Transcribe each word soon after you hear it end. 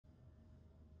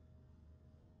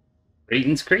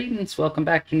Greetings, welcome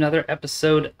back to another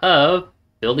episode of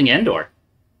Building Endor.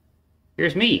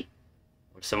 Here's me,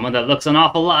 or someone that looks an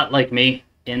awful lot like me,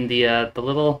 in the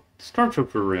little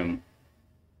stormtrooper room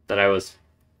that I was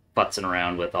futzing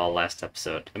around with all last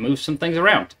episode. I moved some things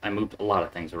around. I moved a lot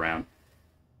of things around.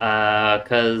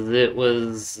 Because it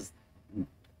was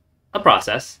a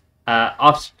process.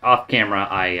 Off camera,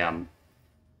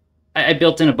 I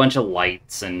built in a bunch of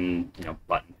lights and,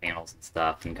 button panels and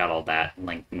stuff and got all that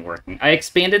linked and working. I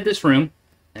expanded this room.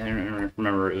 I don't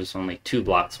remember, it was only 2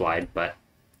 blocks wide, but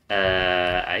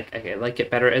I like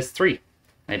it better as 3.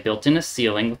 I built in a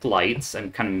ceiling with lights.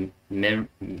 I'm kind of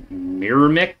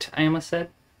mirror-mixed, I almost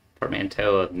said.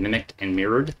 Portmanteau of mimicked and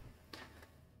mirrored.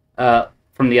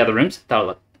 From the other rooms.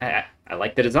 I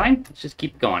like the design. Let's just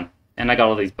keep going. And I got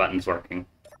all these buttons working.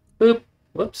 Boop.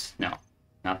 Whoops. No.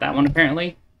 Not that one,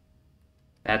 apparently.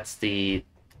 That's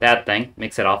that thing.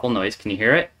 Makes that awful noise. Can you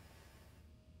hear it?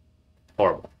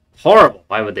 Horrible. Horrible!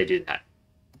 Why would they do that?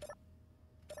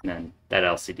 And then that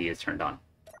LCD is turned on.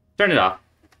 Turn it off.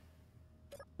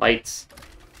 Lights.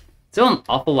 Still an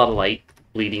awful lot of light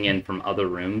bleeding in from other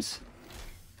rooms.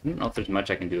 I don't know if there's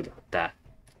much I can do about that.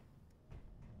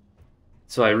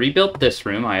 So I rebuilt this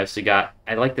room. I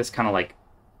like this kind of like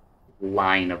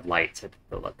line of lights. I think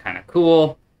they look kind of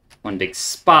cool. One big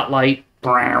spotlight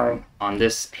on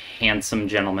this handsome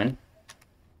gentleman.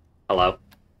 Hello.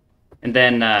 And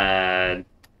then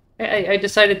I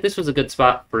decided this was a good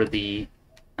spot for the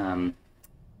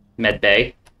med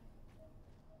bay.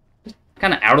 Just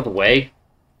kind of out of the way.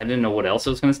 I didn't know what else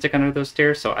was going to stick under those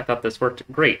stairs, so I thought this worked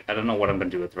great. I don't know what I'm going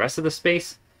to do with the rest of the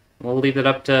space. We'll leave it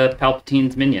up to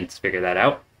Palpatine's minions to figure that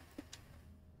out.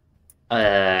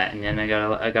 And then I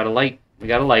got a light. We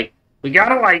got a light. We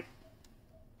got a light!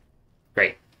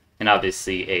 Great. And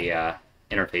obviously a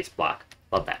interface block.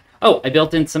 Love that. Oh, I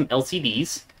built in some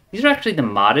LCDs. These are actually the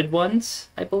modded ones,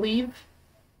 I believe.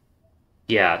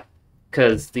 Yeah,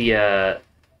 because the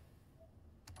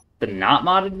not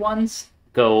modded ones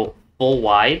go full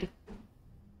wide.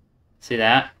 See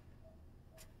that?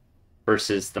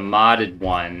 Versus the modded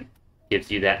one gives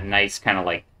you that nice kind of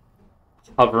like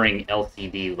hovering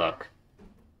LCD look.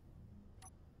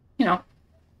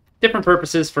 Different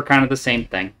purposes for kind of the same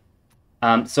thing.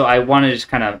 So I want to just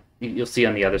kind of, you'll see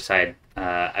on the other side,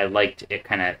 I liked it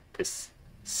kind of, this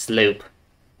slope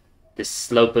of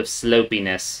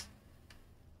slopiness.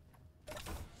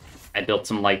 I built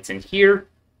some lights in here.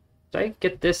 Did I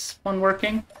get this one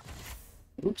working?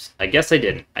 Oops, I guess I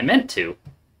didn't. I meant to.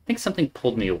 I think something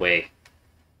pulled me away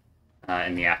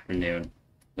in the afternoon.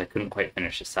 I couldn't quite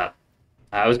finish this up.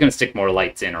 I was going to stick more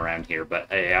lights in around here,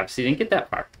 but I obviously didn't get that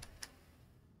far.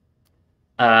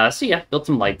 So yeah, built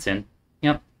some lights in.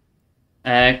 Yep.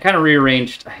 Kind of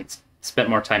rearranged. I spent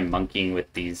more time monkeying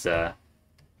with these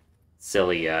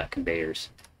silly conveyors.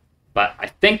 But I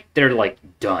think they're, like,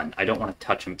 done. I don't want to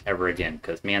touch them ever again,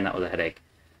 because, man, that was a headache.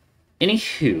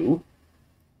 Anywho,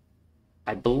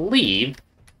 I believe...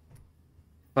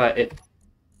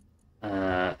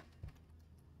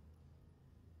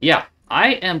 yeah, I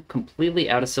am completely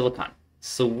out of silicon.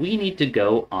 So we need to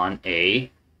go on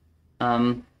a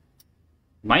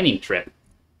mining trip.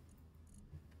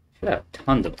 Should have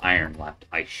tons of iron left.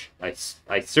 I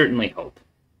certainly hope.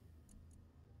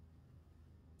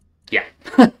 Yeah,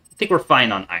 I think we're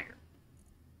fine on iron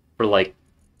for like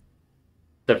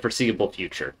the foreseeable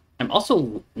future. I'm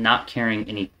also not carrying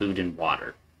any food and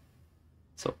water,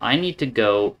 so I need to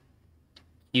go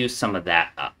use some of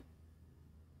that up.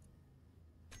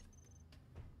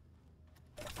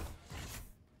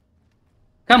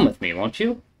 Come with me, won't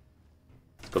you?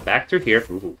 Let's go back through here.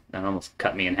 Ooh, that almost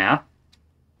cut me in half.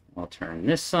 I'll turn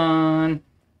this on.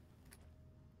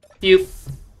 Phew.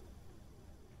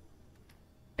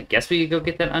 I guess we could go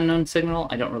get that unknown signal.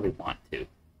 I don't really want to.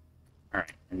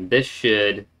 Alright, and this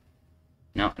should...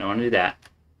 No, I don't want to do that.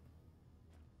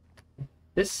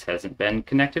 This hasn't been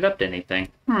connected up to anything.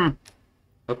 Hope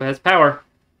it has power.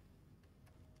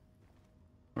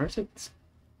 Where's its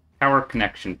power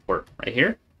connection port? Right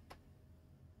here?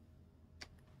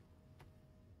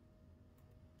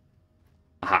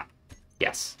 Aha.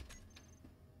 Yes.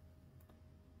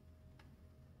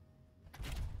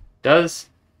 Does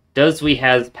we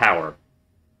has power?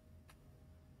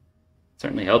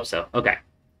 Certainly hope so. Okay.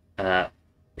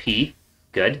 P.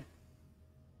 Good.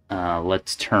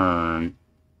 Let's turn...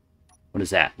 What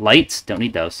is that? Lights? Don't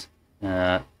need those.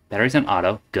 Batteries on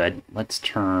auto. Good. Let's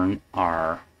turn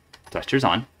our thrusters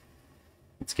on.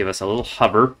 Let's give us a little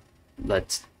hover.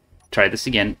 Let's try this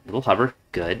again. Little hover.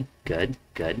 Good. Good.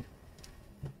 Good.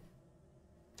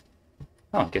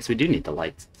 Oh, I guess we do need the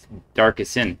lights. It's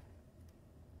darkest in.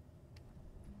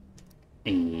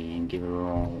 And give it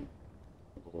a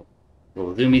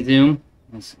little zoomy zoom.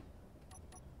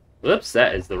 Whoops,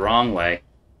 that is the wrong way.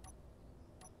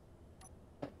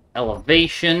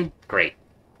 Elevation, great.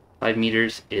 5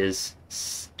 meters is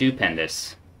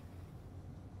stupendous.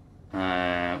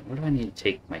 Where do I need to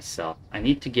take myself? I'm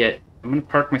gonna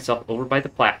park myself over by the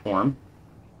platform.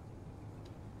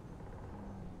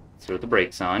 Throw the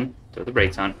brakes on. Throw the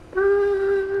brakes on.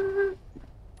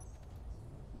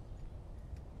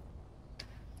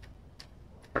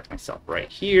 Park myself right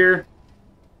here.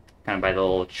 Kind of by the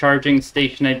little charging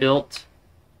station I built.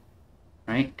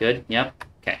 Right, good, yep.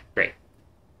 Okay, great.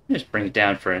 Just bring it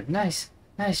down for a nice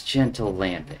gentle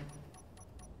landing.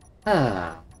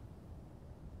 Ah.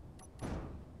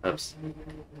 Oops.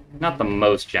 Not the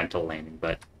most gentle landing,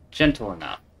 but gentle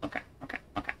enough. Okay.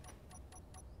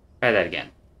 Try that again.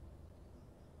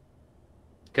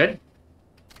 Good.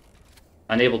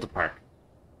 Unable to park.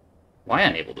 Why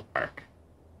unable to park?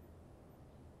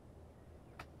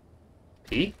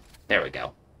 P? There we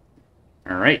go.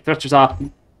 Alright, thrusters off.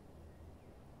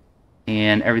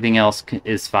 And everything else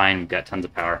is fine. We've got tons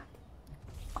of power.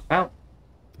 Pop out.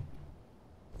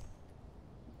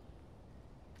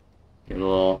 Give it a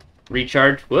little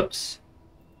recharge. Whoops.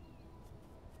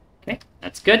 Okay,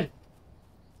 that's good.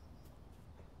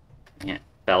 Yeah,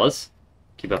 fellas,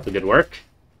 keep up the good work.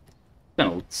 It's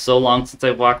been so long since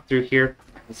I walked through here.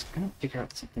 I was going to figure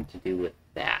out something to do with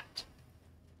that.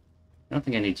 I don't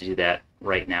think I need to do that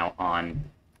right now on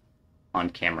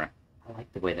camera. I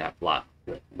like the way that block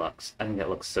looks. I think that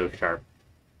looks so sharp.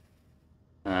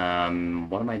 What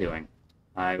am I doing?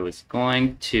 I was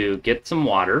going to get some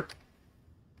water.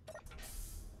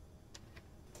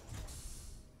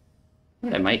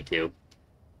 What I might do.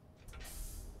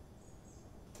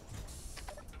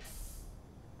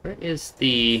 Where is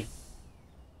the...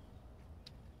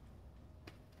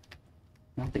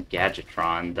 Not the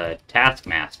Gadgetron, the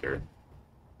Taskmaster.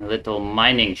 The little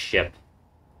mining ship.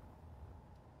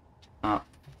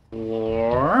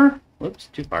 Whoops,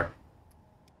 too far.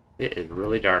 It is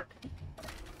really dark.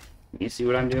 Can you see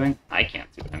what I'm doing? I can't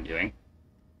see what I'm doing.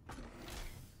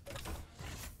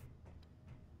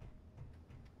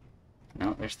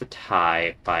 No, there's the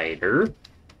TIE fighter.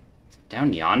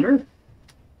 Down yonder?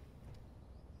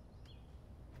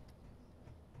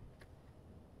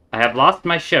 I have lost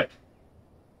my ship.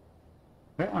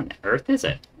 Where on earth is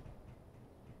it?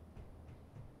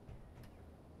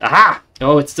 Aha!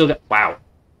 Oh, it's still got... Wow.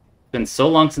 It's been so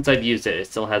long since I've used it, it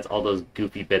still has all those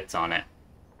goofy bits on it.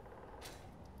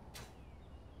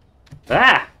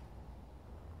 Ah!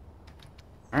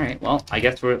 Alright, well, I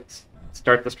guess we'll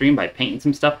start the stream by painting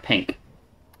some stuff pink.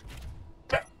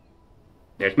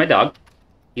 There's my dog.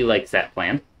 He likes that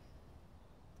plan.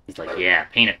 He's like, yeah,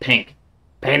 paint it pink.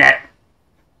 Paint it!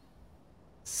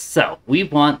 So, we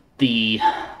want the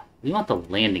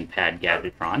landing pad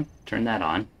Gadgetron. Turn that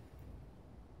on.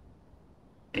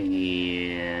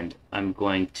 And I'm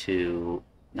going to,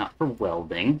 not for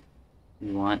welding,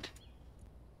 we want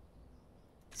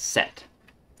set.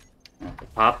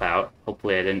 Pop out.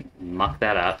 Hopefully I didn't muck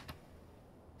that up.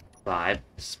 5.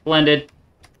 Splendid.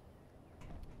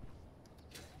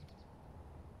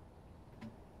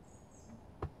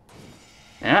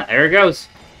 Yeah, there it goes.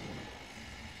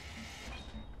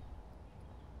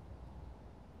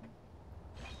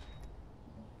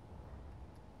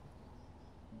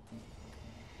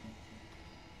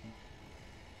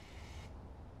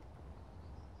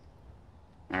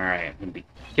 Alright, I'm gonna be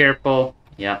careful.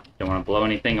 Yeah, don't want to blow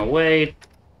anything away.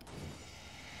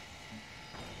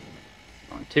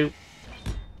 1, 2.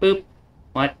 Boop.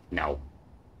 What? No.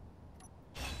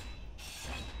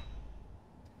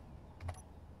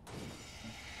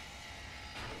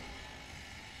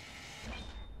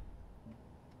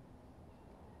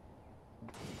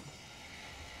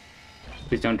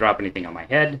 Please don't drop anything on my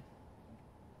head.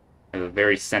 I have a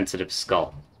very sensitive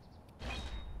skull.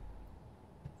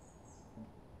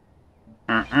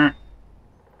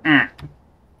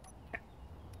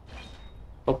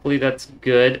 Hopefully that's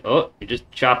good. Oh, you're just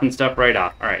chopping stuff right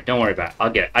off. Alright, don't worry about it. I'll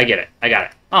get it. I get it. I got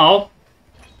it. Oh!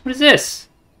 What is this?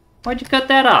 Why'd you cut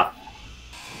that off?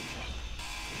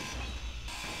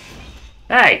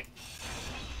 Hey!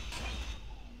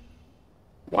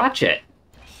 Watch it.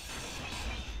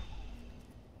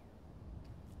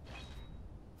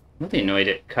 I'm really annoyed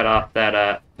it cut off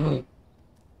that,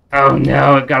 Oh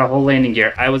no, it got a whole landing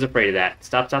gear. I was afraid of that.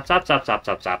 Stop, stop, stop, stop, stop,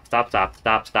 stop, stop, stop, stop,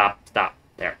 stop, stop, stop.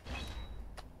 There.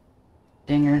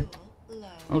 Dinger.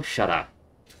 Oh, shut up.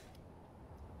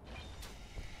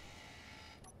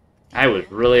 I was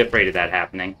really afraid of that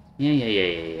happening.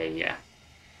 Yeah.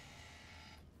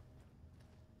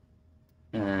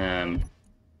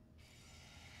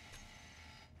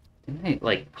 I,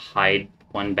 like, hide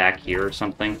one back here or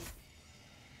something?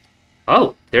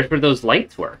 Oh, there's where those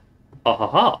lights were. Oh, ha,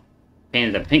 ha.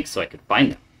 Painted them pink so I could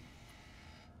find them.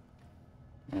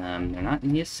 They're not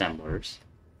in the assemblers.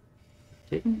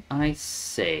 Didn't I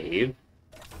save?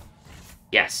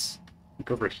 Yes.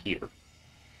 Look over here.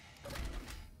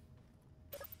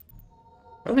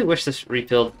 I really wish this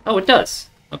refilled... Oh, it does.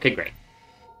 Okay, great.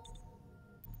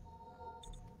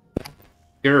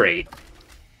 Great.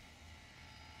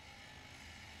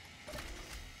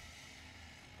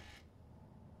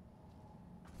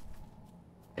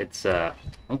 It's,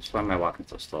 oops, why am I walking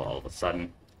so slow all of a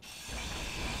sudden?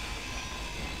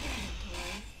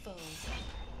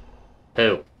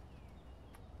 Oh.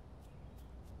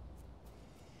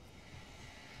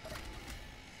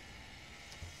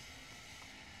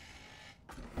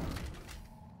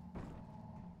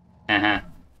 Uh-huh.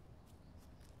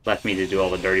 Left me to do all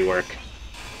the dirty work.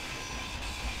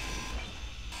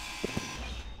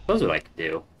 Suppose what I could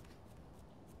do.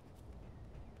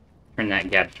 Turn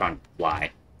that Gadgetron to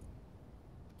fly.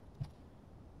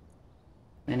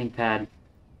 Landing pad.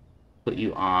 Put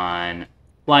you on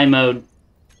fly mode.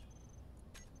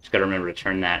 Just gotta remember to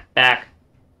turn that back.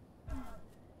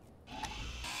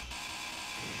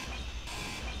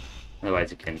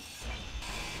 Otherwise it can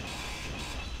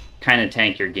kind of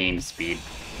tank your game speed.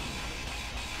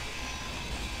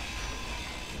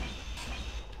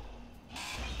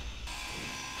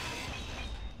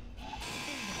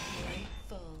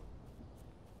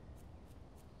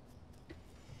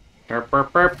 Burp,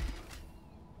 burp, burp.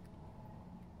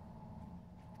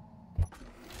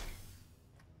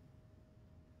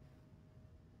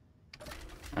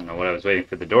 I don't know what I was waiting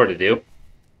for the door to do.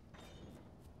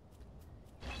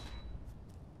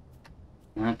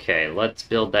 Okay, let's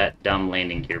build that dumb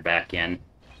landing gear back in.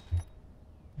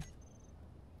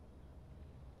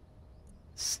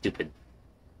 Stupid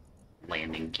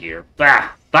landing gear.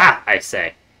 Bah! Bah! I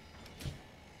say.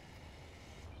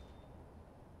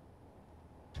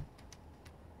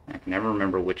 I can never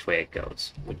remember which way it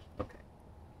goes. Okay.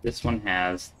 This one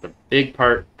has the big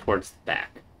part towards the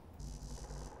back.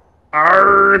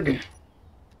 Arrgh!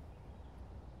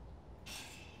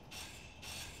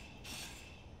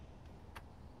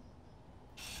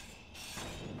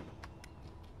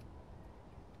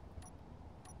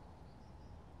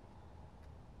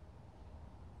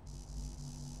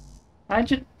 I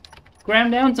just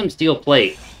ground down some steel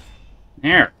plate.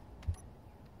 There.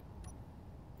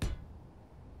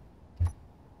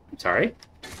 I'm sorry?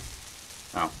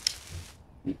 Oh.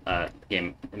 The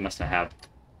game, it must not have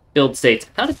build states. I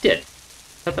thought it did. I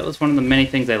thought that was one of the many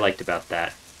things I liked about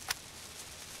that.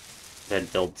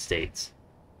 That build states.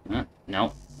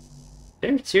 No.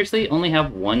 Did I seriously only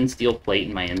have one steel plate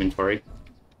in my inventory?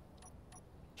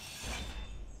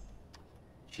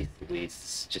 Jeez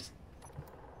Louise, just...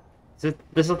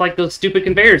 This is like those stupid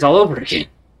conveyors all over again.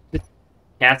 Just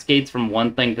cascades from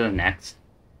one thing to the next.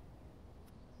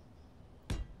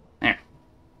 There.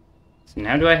 So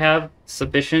now do I have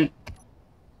sufficient...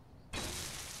 I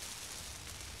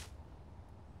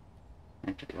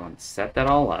have to go and set that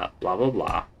all up, blah blah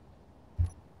blah.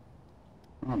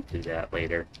 I'll do that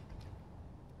later.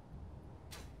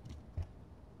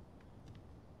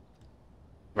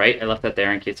 Right, I left that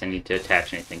there in case I need to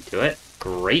attach anything to it.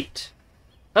 Great.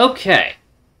 Okay.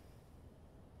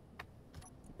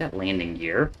 That landing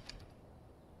gear.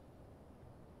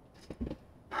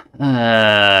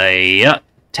 Yep.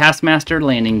 Taskmaster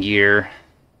landing gear.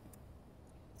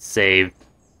 Save.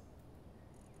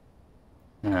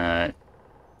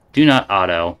 Do not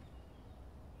auto.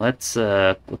 Let's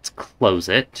close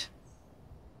it.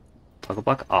 Toggle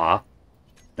block off.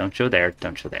 Don't show there,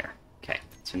 don't show there. Okay.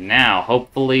 So now,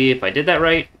 hopefully, if I did that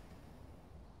right...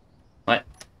 What?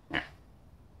 There.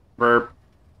 Verb.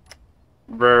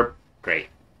 Verb. Great.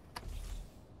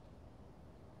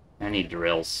 I need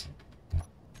drills.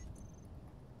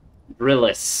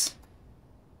 Drillis.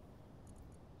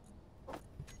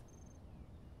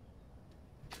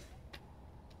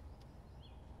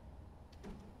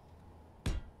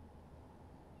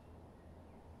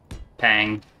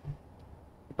 Pang.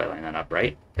 If I line that up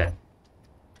right. Good.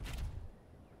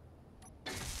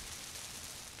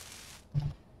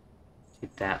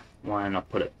 Keep that one. I'll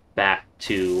put it back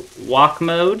to walk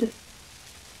mode.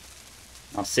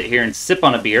 I'll sit here and sip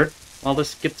on a beer while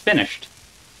this gets finished.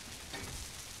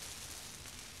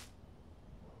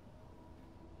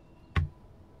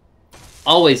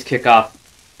 Always kick off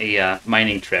a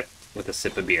mining trip with a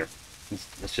sip of beer.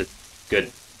 That's just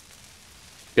good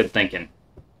thinking.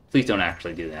 Please don't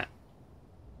actually do that.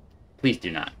 Please do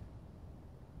not.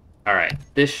 Alright,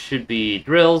 this should be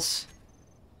drills.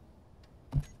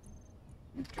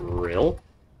 Drill.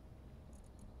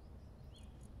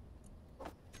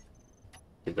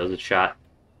 Give those a shot.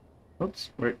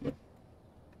 Oops. Where?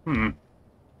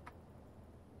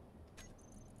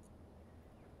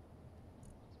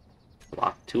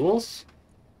 Block tools.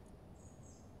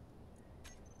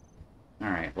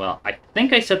 Alright, well, I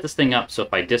think I set this thing up so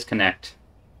if I disconnect,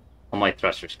 all my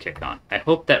thrusters kick on. I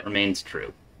hope that remains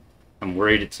true. I'm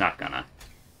worried it's not gonna.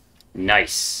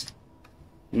 Nice.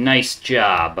 Nice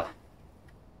job.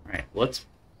 Alright, let's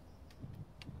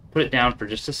put it down for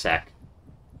just a sec.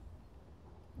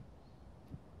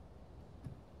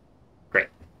 Great.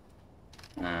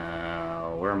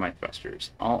 Where are my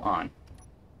thrusters? All on.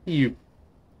 You.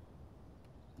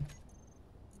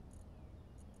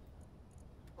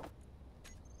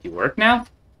 Do you work now?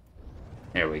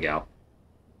 There we go.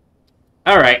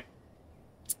 Alright.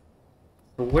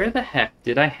 So where the heck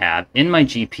did I have in my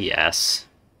GPS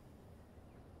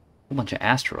a bunch of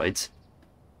asteroids?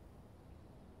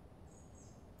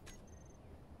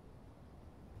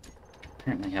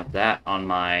 Apparently have that on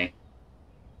my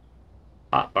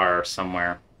hotbar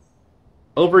somewhere.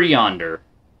 Over yonder.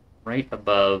 Right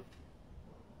above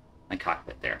my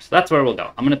cockpit there. So that's where we'll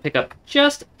go. I'm going to pick up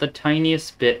just the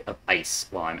tiniest bit of ice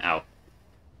while I'm out.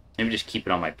 Maybe just keep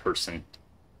it on my person.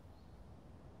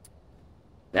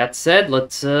 That said,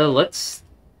 let's fly.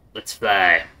 Does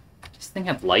this thing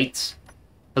have lights?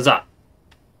 Huzzah!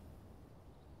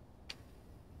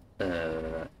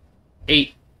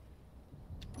 8.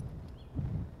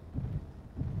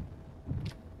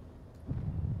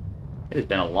 It has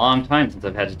been a long time since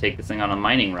I've had to take this thing on a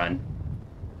mining run.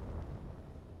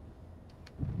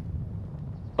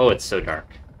 Oh, it's so dark.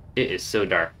 It is so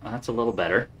dark. Well, that's a little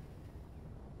better.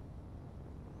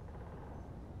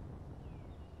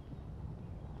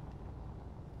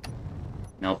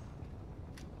 Nope.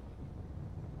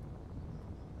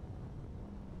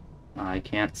 I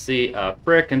can't see a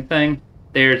frickin' thing.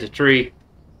 There's a tree.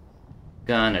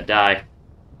 Gonna die.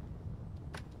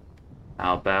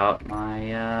 How about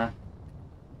my,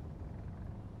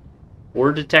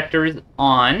 ore detector is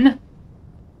on.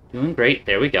 Doing great.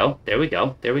 There we go. There we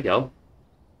go. There we go.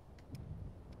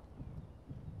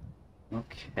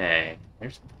 Okay.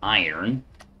 There's iron.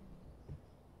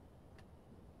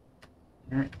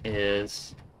 There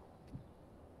is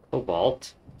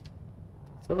cobalt.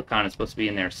 Silicon is supposed to be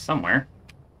in there somewhere.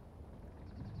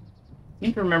 I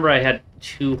seem to remember I had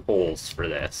 2 holes for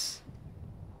this.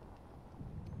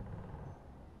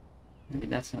 Maybe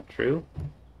that's not true.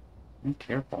 Be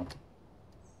careful.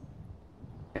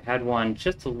 I had one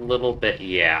just a little bit,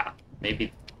 yeah.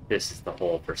 Maybe this is the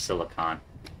hole for silicon.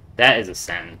 That is a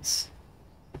sentence.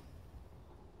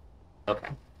 Okay.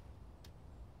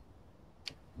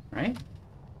 Right?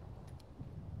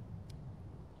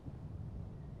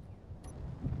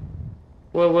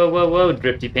 Whoa, whoa, whoa, whoa,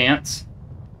 drifty pants.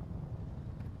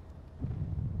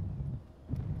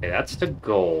 Okay, that's the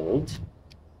gold.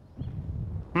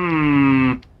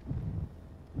 I'm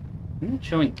not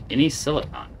showing any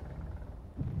silicon.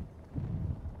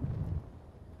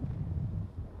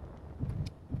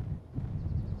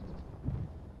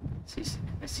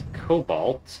 I see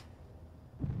cobalt.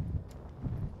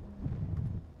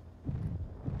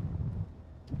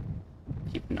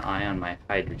 Keep an eye on my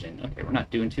hydrogen. Okay, we're not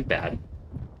doing too bad.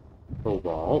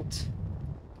 Cobalt.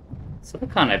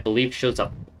 Silicon, I believe, shows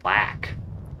up black.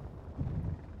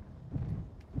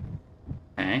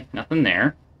 Okay, nothing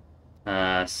there.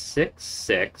 6,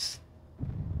 6.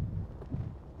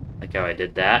 Like how I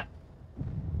did that.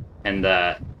 And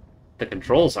the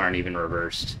controls aren't even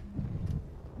reversed.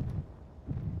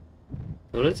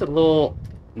 So it's a little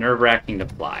nerve-wracking to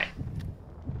fly.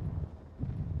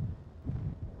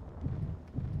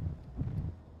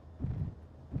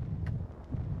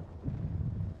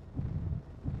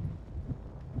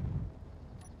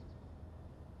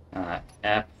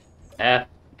 F, F.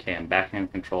 Okay, I'm back in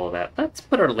control of that. Let's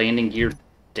put our landing gear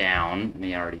down. It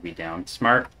may already be down.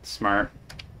 Smart, smart.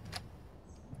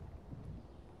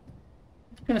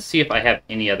 I'm gonna see if I have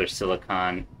any other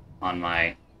silicon on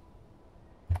my...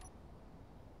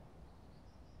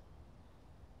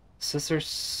 Says there's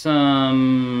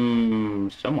some...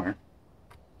 somewhere.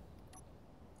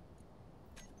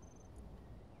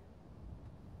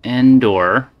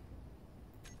 Endor.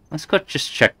 Let's go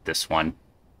just check this one.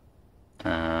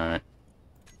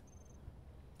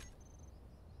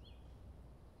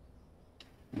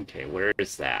 Okay, where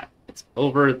is that? It's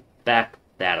over back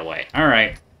that away.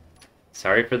 Alright.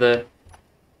 Sorry for the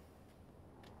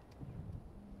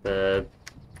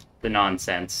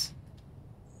nonsense.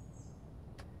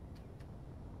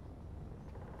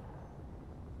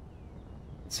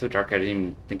 It's so dark I didn't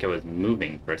even think I was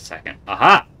moving for a second.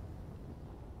 Aha!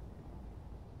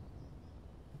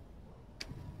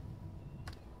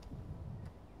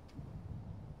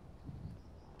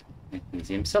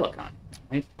 magnesium silicon.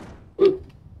 Right? Ooh.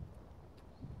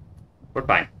 We're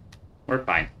fine. We're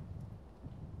fine.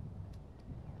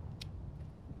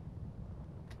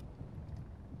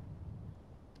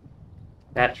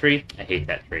 That tree? I hate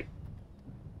that tree.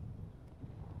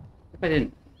 If I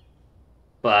didn't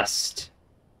bust.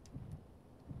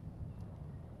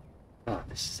 Oh,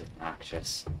 this is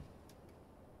obnoxious.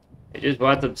 I just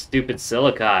bought some stupid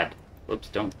silicon. Whoops,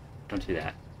 don't do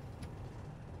that.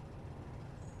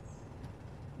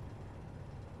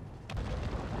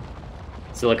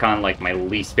 Silicon, like, my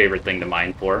least favorite thing to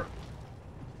mine for.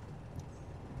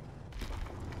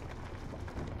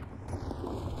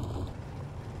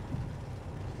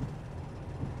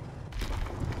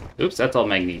 Oops, that's all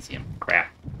magnesium.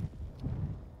 Crap.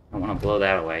 I want to blow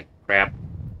that away. Crap.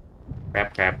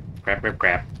 Crap, crap, crap, crap,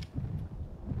 crap.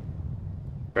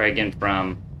 Try again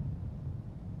from...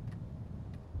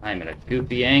 I'm at a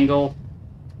goofy angle.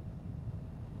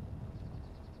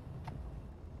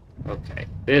 Okay,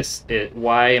 this is...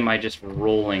 Why am I just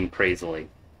rolling crazily?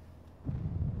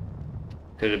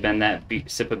 Could have been that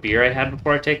sip of beer I had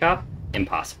before I take off?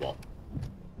 Impossible.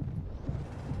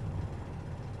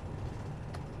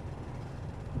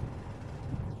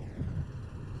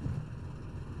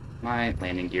 My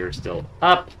landing gear is still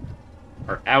up,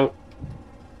 or out,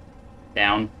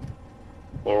 down,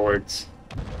 forwards.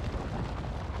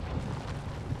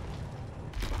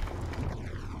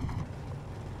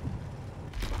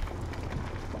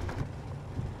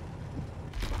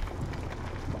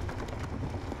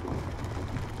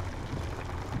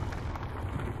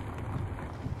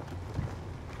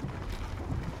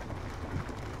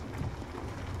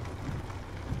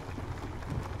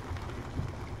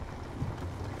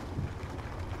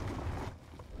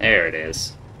 There it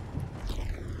is.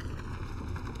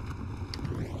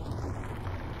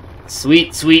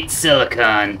 Sweet, sweet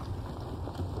silicon.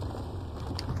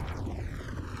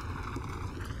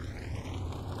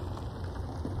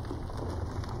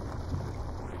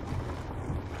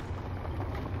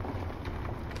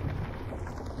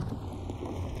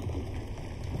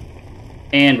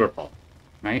 And we're full,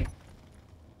 right?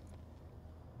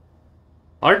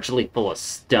 Largely full of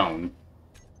stone.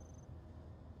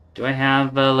 Do I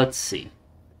have, let's see.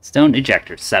 Stone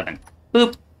ejector, 7.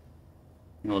 Boop!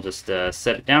 And we'll just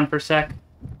set it down for a sec.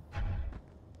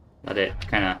 Let it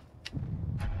kind of...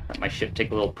 Let my ship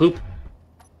take a little poop.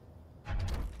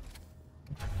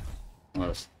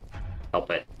 Let's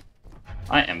help it.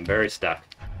 I am very stuck.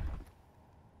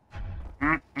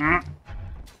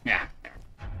 Yeah.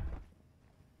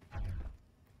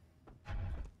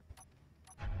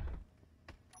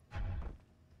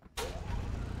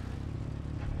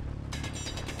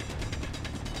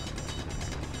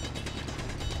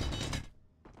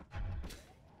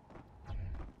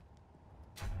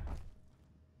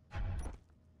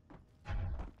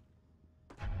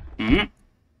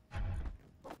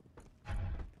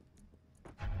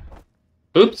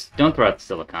 Oops, don't throw out the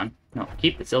silicon. No,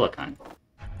 keep the silicon.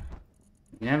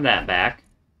 You can have that back.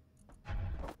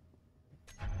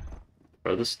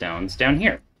 Throw the stones down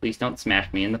here. Please don't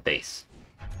smash me in the face.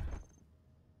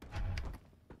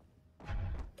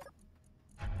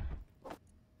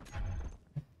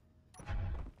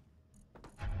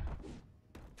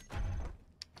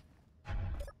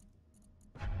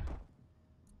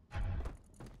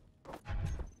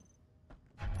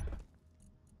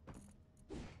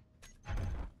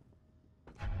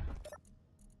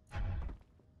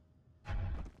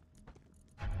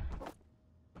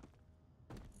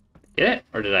 Get it?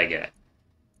 Or did I get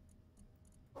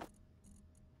it?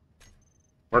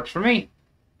 Works for me.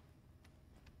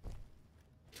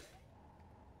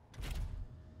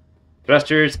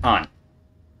 Thrusters on.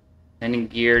 Landing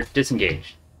gear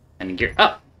disengaged. Landing gear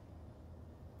up.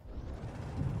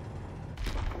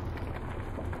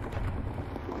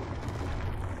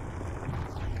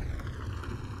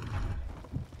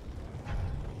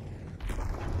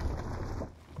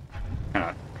 Kind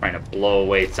of trying to blow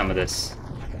away some of this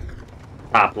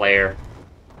top layer.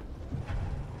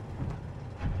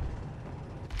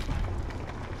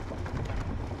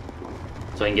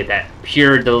 So I can get that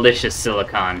pure, delicious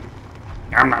silicon.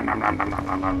 Nom, nom, nom, nom, nom,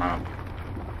 nom, nom, nom.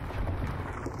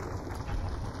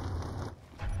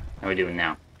 How are we doing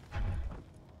now?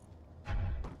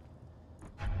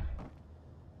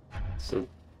 So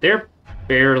they're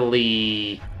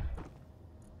barely...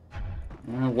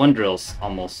 one drill's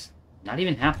almost not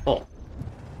even half full.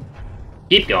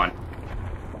 Keep going.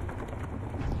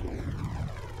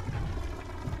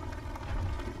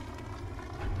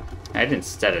 I didn't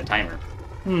set a timer.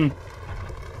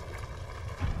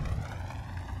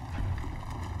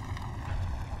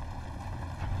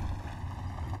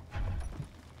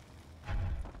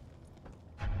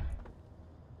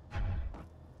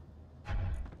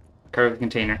 cargo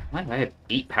container. Why do I have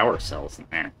 8 power cells in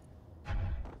there?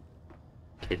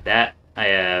 Okay, that I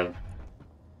have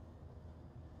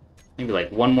maybe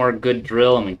like one more good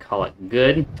drill and we call it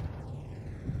good.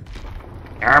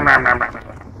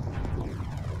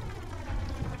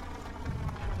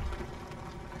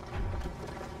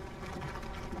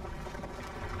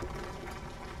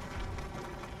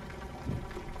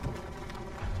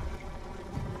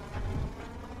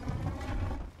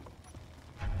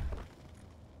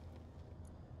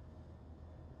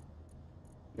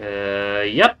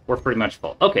 Yep, we're pretty much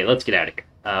full. Okay, let's get out of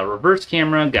here. Reverse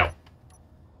camera, go.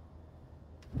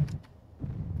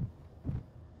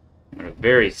 At a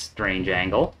very strange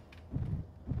angle.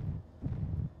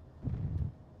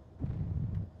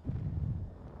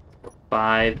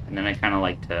 Five, and then I kind of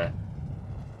like to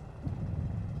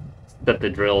set the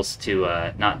drills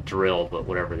to, not drill, but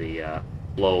whatever the,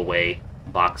 blow away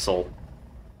voxel.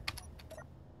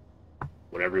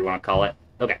 Whatever you want to call it.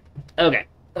 Okay, okay,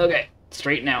 okay.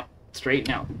 Straighten out.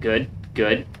 Straighten out. Good,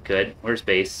 good, good. Where's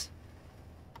base?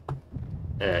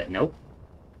 Nope.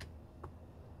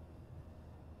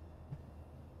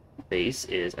 Base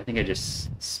is... I think I just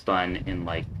spun in,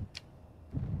 like...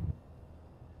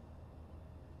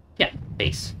 Yeah,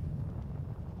 base.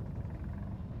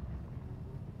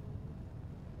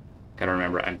 Gotta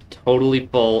remember, I'm totally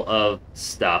full of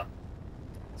stuff.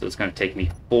 So it's gonna take me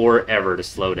forever to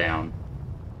slow down.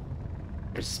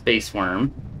 There's Space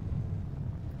Worm.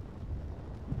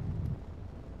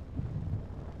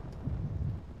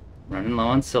 Running low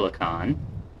on silicon.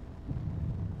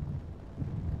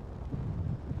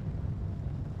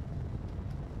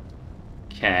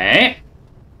 Okay.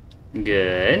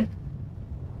 Good.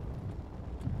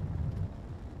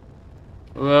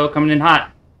 Whoa, coming in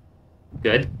hot.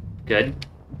 Good. Good.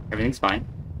 Everything's fine.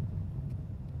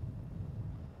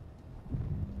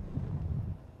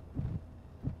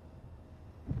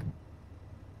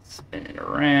 Spin it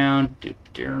around.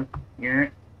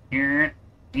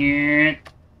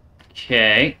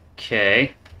 Okay,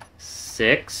 okay.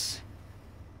 6.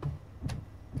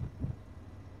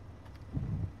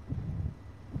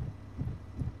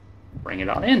 Bring it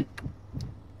on in.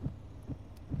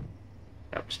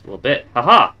 Up just a little bit.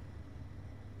 Haha!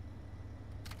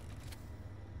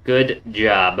 Good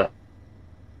job.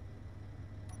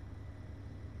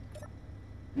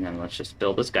 And then let's just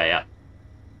build this guy up.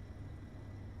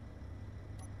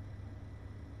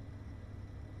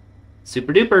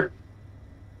 Super duper.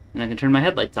 And I can turn my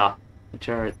headlights off, which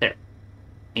are right there.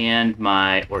 And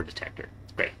my ore detector.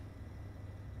 It's great.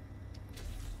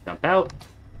 Jump out.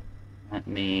 Let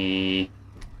me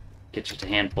get just a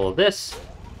handful of this.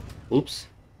 Oops.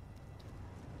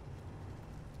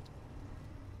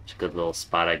 It's a good little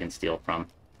spot I can steal from.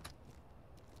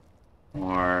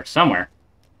 Or somewhere.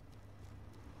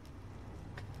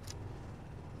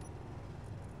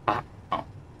 Ah, oh,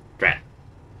 drat.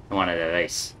 I wanted that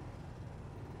ice.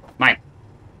 Mine.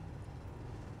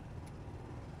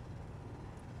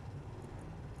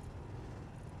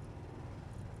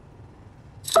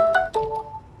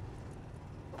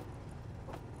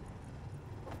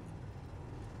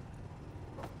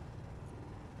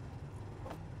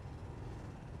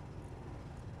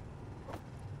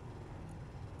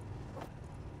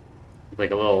 It's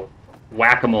like a little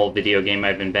whack-a-mole video game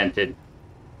I've invented.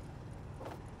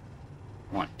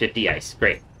 I want 50 ice.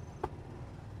 Great.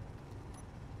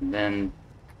 And then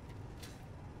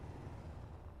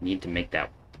need to make that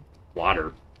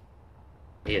water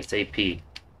ASAP.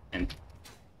 And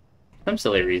for some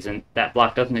silly reason, that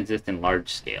block doesn't exist in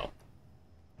large scale.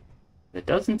 It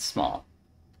does in small.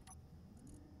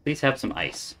 Please have some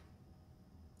ice.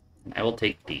 I will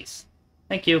take these.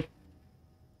 Thank you.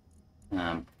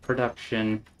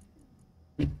 Production.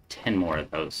 I need 10 more of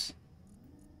those.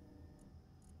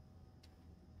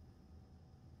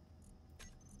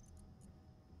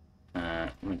 I'm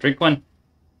gonna drink one.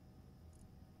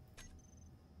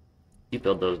 You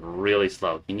build those really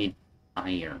slow. You need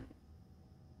iron.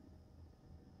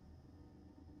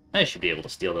 I should be able to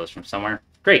steal those from somewhere.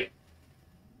 Great.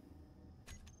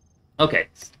 Okay,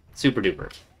 super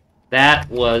duper. That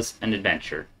was an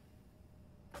adventure.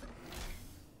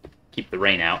 Keep the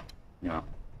rain out. You know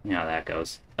how that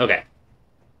goes. Okay.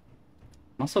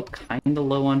 I'm also kind of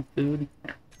low on food.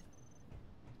 There.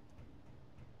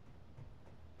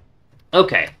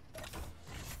 Okay.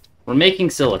 We're making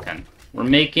silicon. We're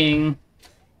making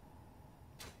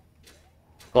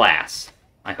glass,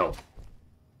 I hope.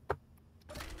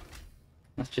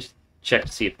 Let's just check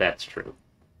to see if that's true.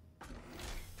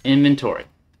 Inventory.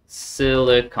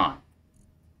 Silicon.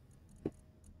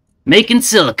 Making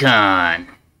silicon!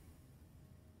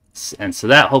 And so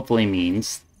that hopefully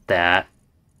means that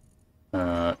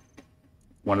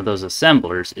One of those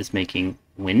assemblers is making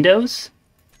windows?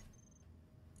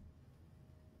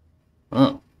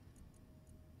 Oh.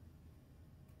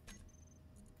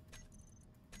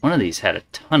 One of these had a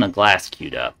ton of glass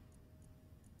queued up.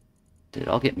 Did it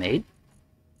all get made?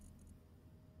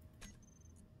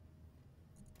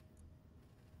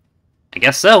 I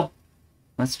guess so.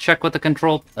 Let's check what the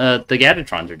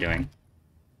Gadgetrons are doing.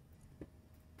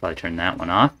 Probably turn that one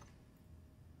off.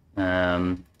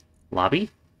 Lobby?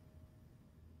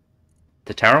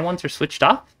 The tower ones are switched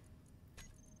off?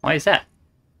 Why is that?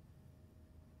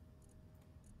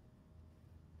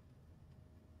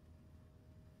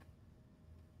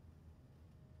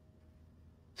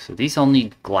 So these all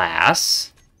need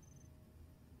glass.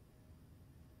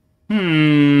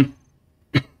 Hmm.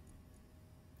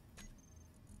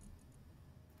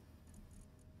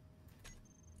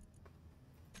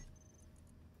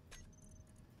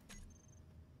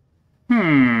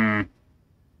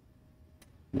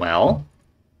 Well,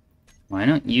 why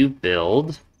don't you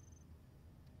build?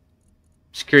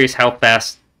 Just curious how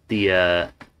fast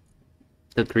the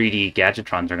greedy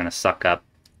Gadgetrons are gonna suck up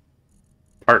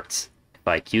parts if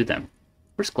I queue them.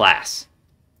 Where's glass?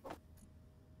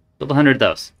 Build 100 of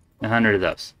those. 100 of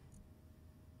those.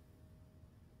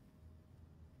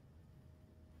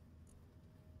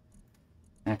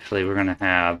 Actually, we're gonna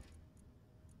have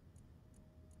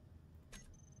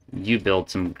you build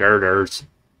some girders.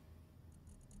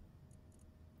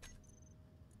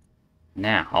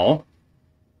 Now.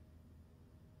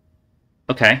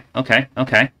 Okay,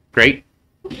 great.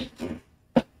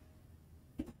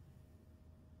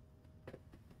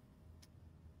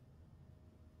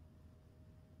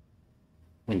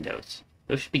 Windows.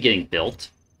 Those should be getting built.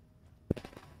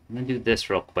 I'm gonna do this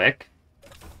real quick.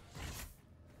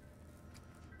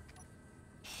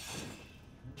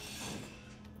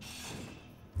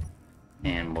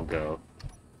 And we'll go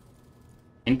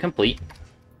incomplete.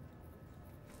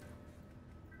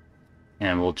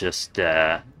 And we'll just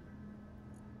turn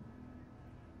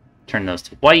those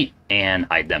to white and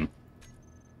hide them.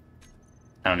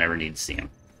 I don't ever need to see them.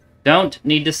 Don't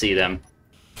need to see them.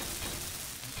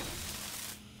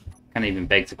 Kind of even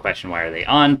begs the question, why are they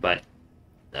on? But,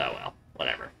 oh well,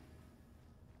 whatever.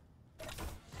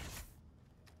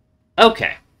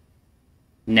 Okay.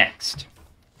 Next.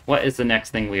 What is the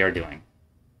next thing we are doing?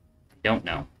 Don't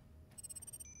know.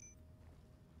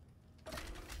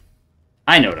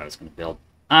 I know what I was going to build.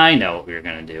 I know what we were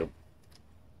going to do.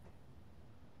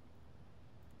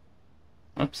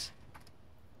 Oops.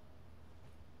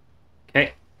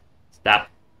 Okay. Stop.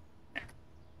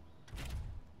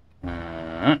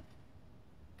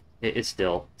 It is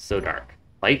still so dark.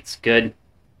 Lights, good.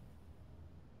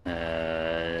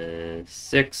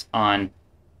 6 on.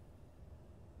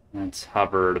 That's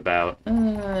hovered about,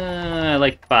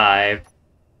 like 5.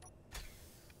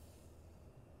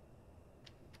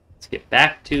 Let's get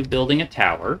back to building a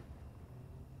tower.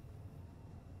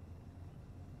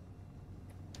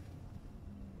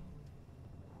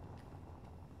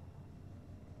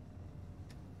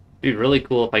 It'd be really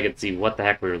cool if I could see what the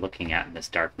heck we were looking at in this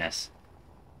darkness.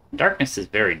 Darkness is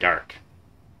very dark.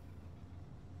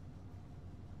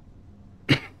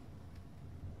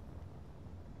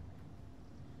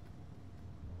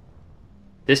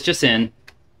 This just in,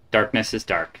 darkness is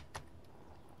dark.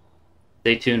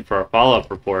 Stay tuned for a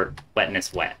follow-up report,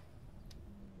 wetness wet.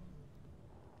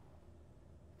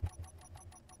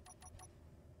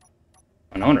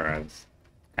 No wonder I was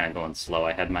kind of going slow.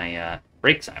 I had my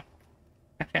brakes out.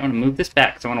 Actually, I want to move this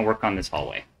back because I want to work on this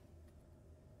hallway.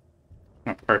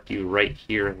 I'm going to park you right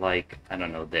here like, I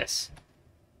don't know, this.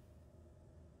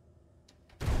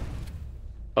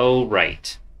 Oh,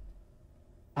 right.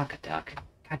 Fuck a duck.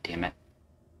 God damn it.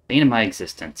 Bane of my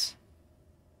existence.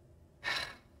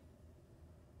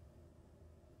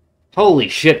 Holy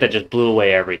shit, that just blew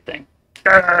away everything.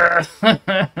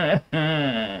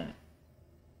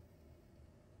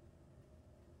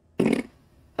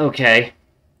 Okay.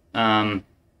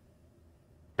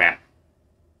 Crap.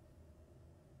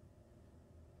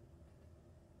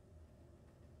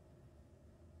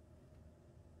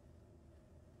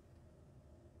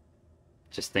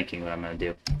 Just thinking what I'm gonna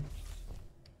do.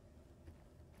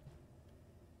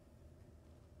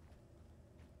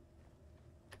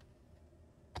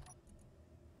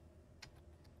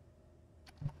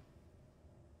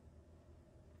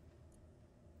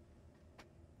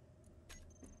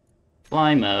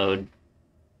 Fly mode.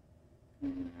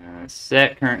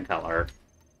 Set current color.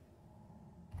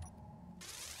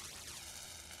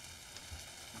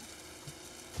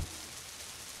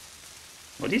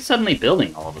 What are you suddenly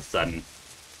building all of a sudden?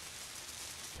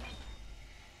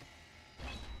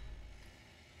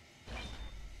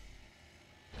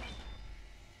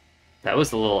 That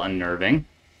was a little unnerving.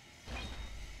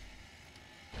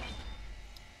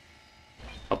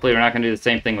 Hopefully we're not going to do the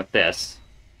same thing with this.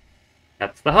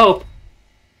 That's the hope.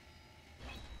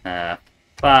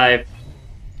 5.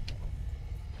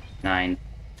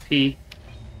 9p.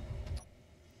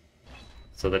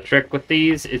 So the trick with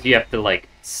these is you have to, like,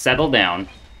 settle down.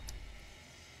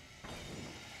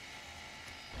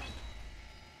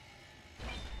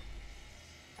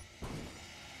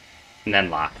 And then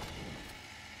lock.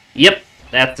 Yep,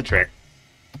 that's the trick.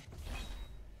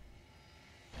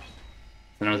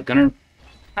 And I was gonna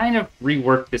kind of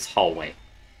rework this hallway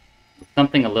with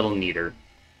something a little neater.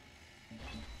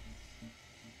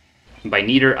 And by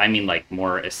neater, I mean like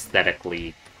more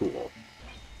aesthetically cool.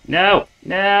 No!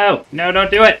 No! No,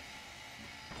 don't do it!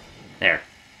 There.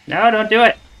 No, don't do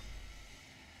it!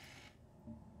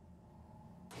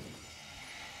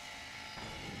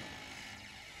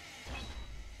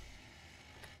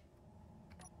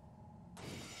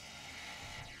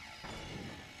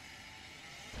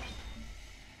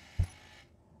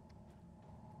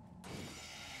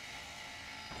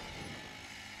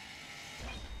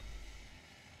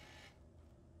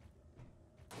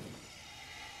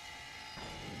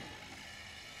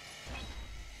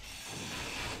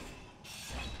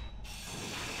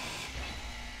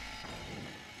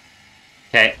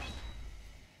 Okay.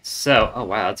 So, oh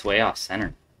wow, that's way off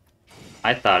center.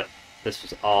 I thought this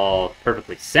was all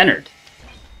perfectly centered.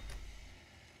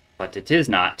 But it is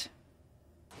not.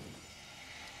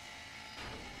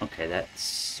 Okay, that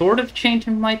sort of changed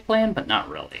my plan, but not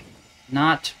really.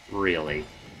 Not really.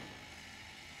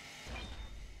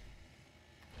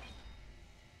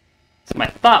 So my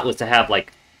thought was to have,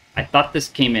 like, I thought this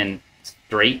came in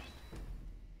straight,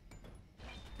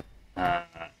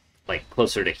 like,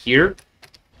 closer to here,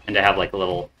 and to have, like, a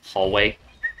little hallway.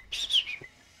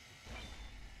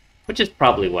 Which is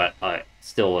probably what,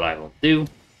 still what I will do,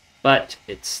 but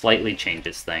it slightly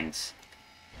changes things.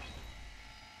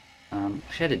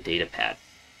 Wish I had a data pad.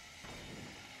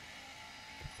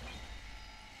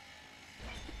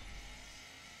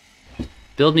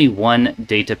 Build me one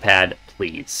data pad,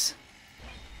 please.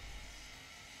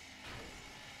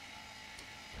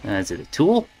 Is it a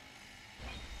tool?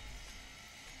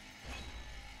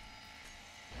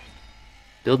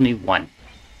 Build me one.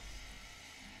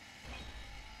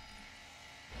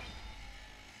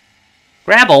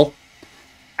 Grabble!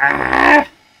 Ah!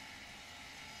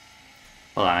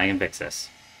 Hold on, I can fix this.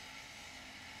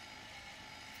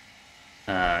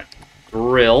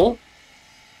 Grill.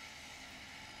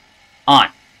 On.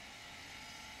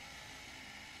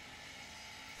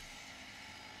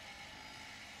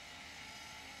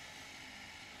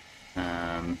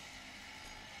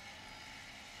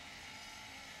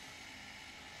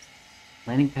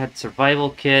 Landing pad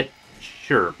survival kit.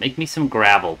 Sure, make me some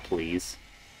gravel, please.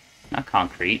 Not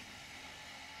concrete.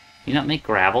 Can you not make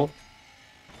gravel?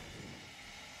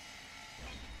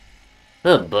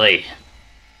 Oh boy.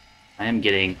 I am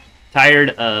getting tired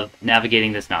of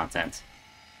navigating this nonsense.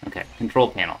 Okay, control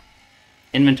panel.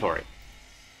 Inventory.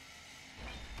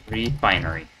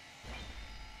 Refinery.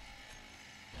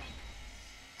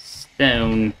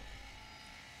 Stone.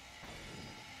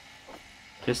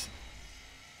 Just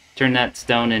turn that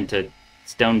stone into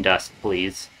stone dust,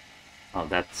 please. Oh,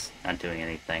 that's not doing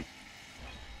anything.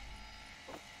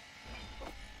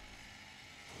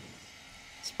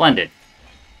 Splendid.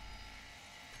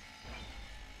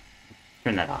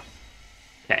 Turn that off.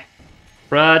 Okay.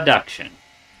 Production.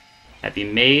 Have you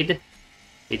made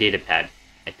a data pad?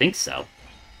 I think so.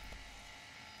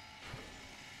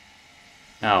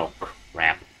 Oh,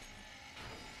 crap.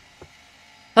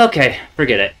 Okay,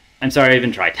 forget it. I'm sorry I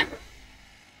even tried.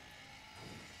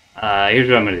 Here's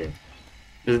what I'm gonna do.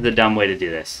 This is the dumb way to do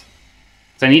this.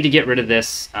 So I need to get rid of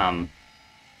this, fine,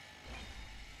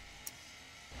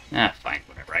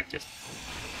 whatever,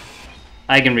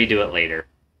 I can redo it later.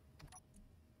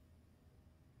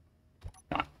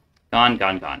 Gone. Gone,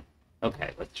 gone, gone.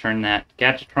 Okay, let's turn that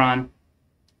Gadgetron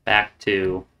back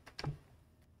to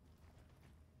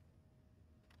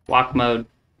walk mode.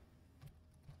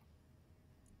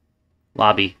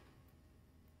 Lobby.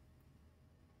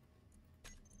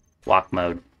 Walk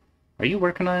mode. Are you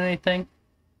working on anything?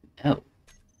 No.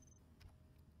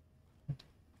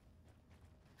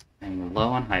 I'm low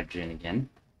on hydrogen again,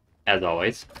 as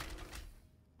always.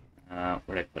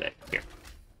 Where'd I put it? Here.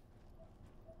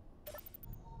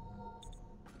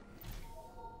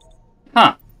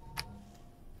 Huh.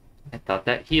 I thought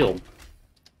that healed.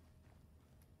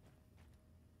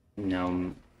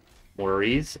 No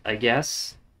worries, I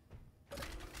guess.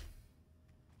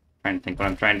 Trying to think what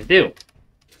I'm trying to do.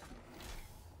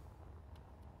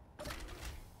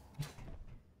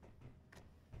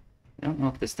 don't know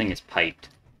if this thing is piped.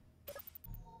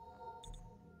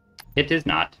 It is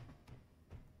not.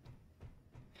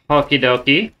 Okie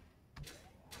dokie.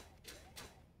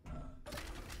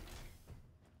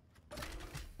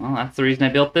 Well, that's the reason I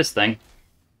built this thing.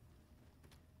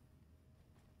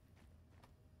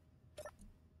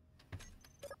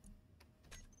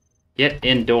 Get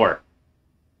Endor.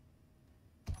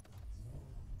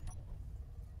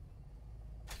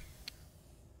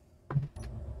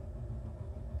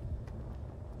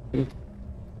 Good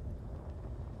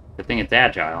thing it's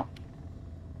agile.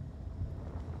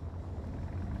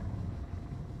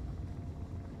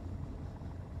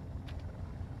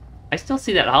 I still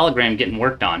see that hologram getting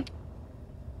worked on.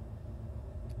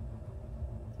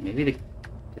 Maybe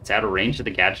it's out of range of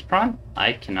the Gadgetron?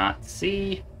 I cannot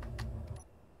see.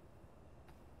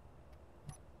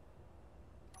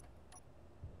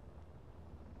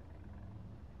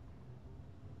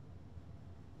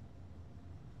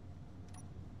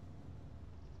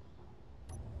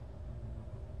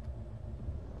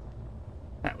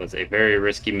 That was a very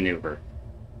risky maneuver.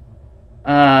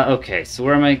 Okay, so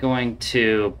where am I going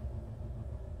to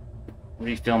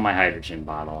refill my hydrogen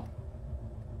bottle?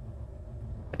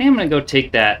 I think I'm going to go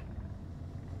take that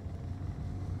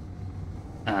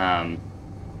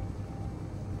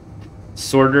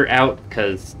sorter out,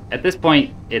 because at this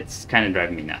point, it's kind of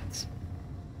driving me nuts.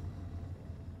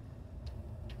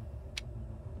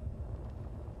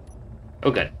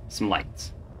 Oh good, some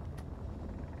lights.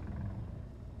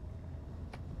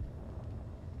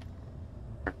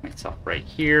 Park myself right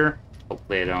here.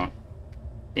 Hopefully I don't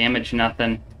damage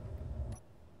nothing.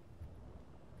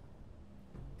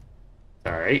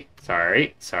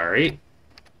 Sorry.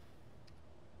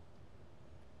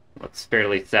 Looks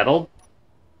fairly settled.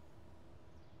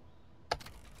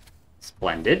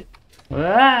 Splendid.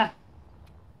 Ah!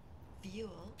 Fuel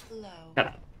low. Shut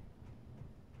up.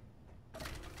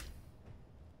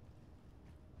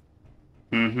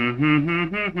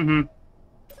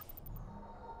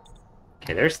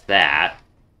 Okay, there's that.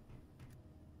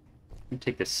 Let me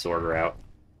take this sorter out.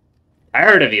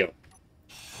 Tired of you.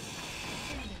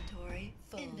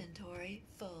 Inventory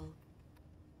full.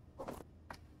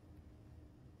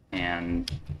 And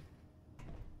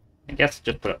I guess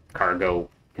just put a cargo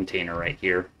container right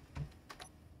here.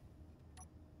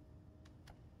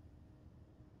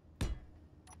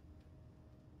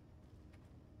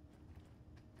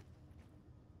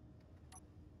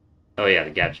 Oh yeah,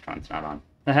 the Gadgetron's not on.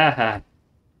 Haha.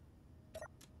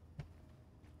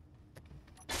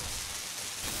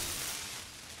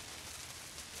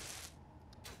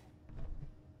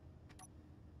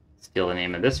 Steal the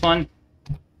name of this one.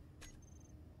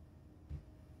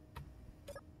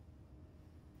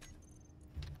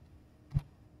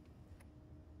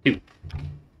 Two.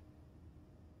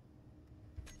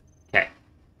 Okay.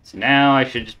 So now I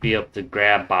should just be able to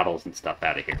grab bottles and stuff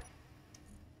out of here.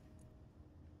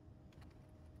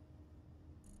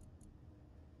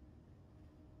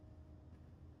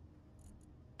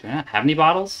 Do I not have any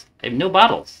bottles? I have no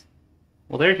bottles.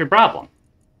 Well, there's your problem.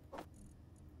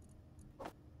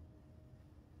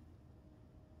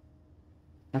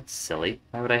 That's silly.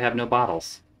 Why would I have no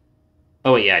bottles?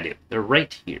 Oh, yeah, I do. They're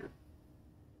right here.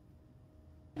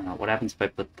 What happens if I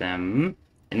put them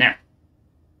in there?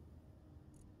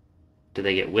 Do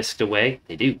they get whisked away?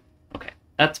 They do. Okay,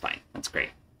 that's fine. That's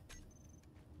great.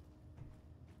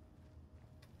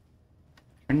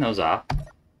 Turn those off.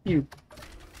 It's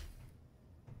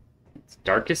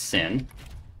dark as sin.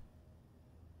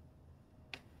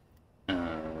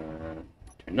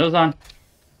 Turn those on.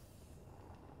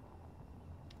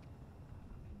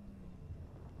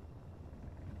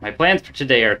 My plans for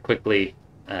today are quickly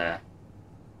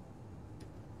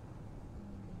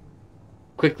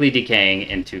decaying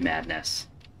into madness.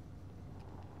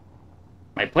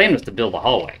 My plan was to build a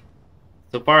hallway.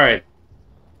 So far, I've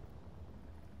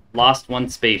lost one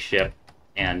spaceship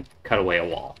and cut away a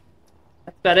wall.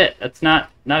 That's about it. That's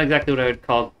not exactly what I would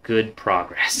call good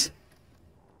progress.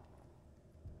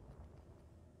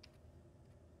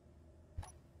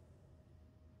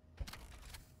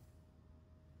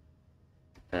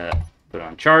 Put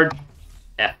on charge.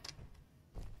 F.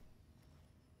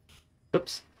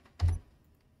 Oops.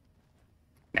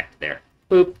 Back there.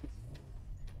 Boop.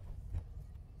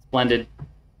 Splendid.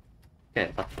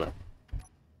 Okay, left flip.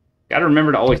 Gotta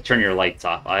remember to always turn your lights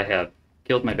off. I have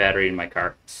killed my battery in my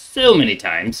car so many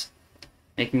times,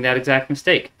 making that exact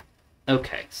mistake.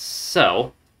 Okay,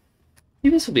 so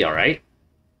maybe this will be alright.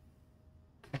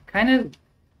 I kind of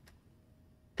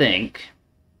think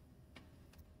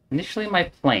initially my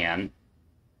plan,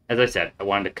 as I said, I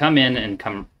wanted to come in and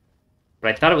come, but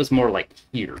I thought it was more like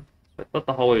here. So I thought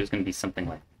the hallway was going to be something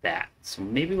like that. So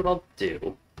maybe what I'll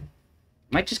do, I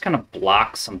might just kind of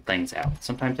block some things out.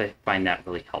 Sometimes I find that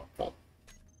really helpful.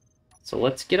 So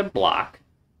let's get a block.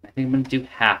 I think I'm going to do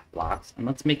half blocks, and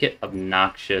let's make it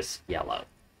obnoxious yellow.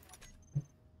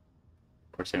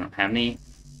 Of course, I don't have any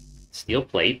steel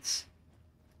plates.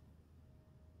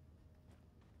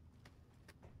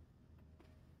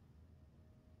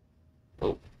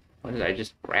 Oh, what did I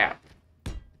just grab?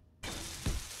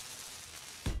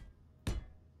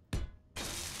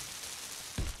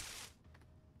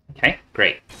 Okay,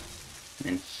 great.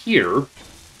 And here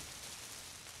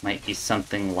might be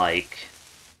something like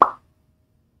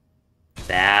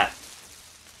that.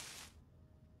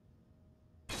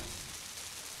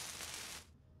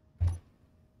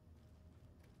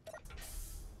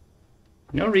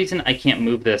 No reason I can't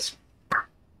move this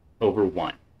over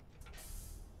one.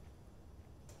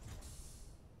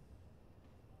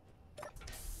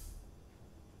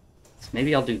 So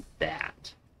maybe I'll do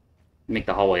that. Make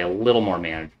the hallway a little more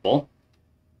manageable.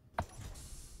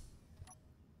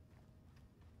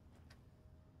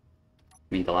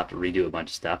 Means I'll have to redo a bunch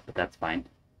of stuff, but that's fine.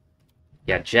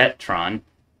 Yeah, Jettron.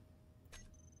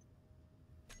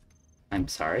 I'm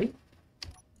sorry?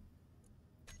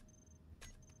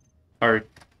 Are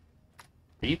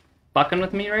you fucking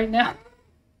with me right now?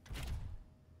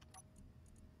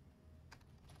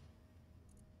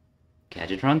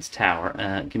 Gadgetron's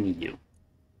tower. Give me you.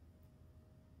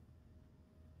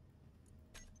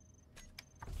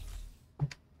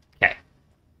 Okay.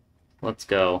 Let's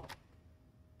go.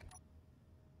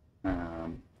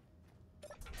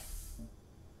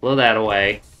 Blow that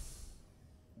away.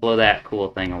 Blow that cool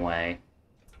thing away.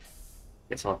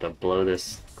 Guess I'll have to blow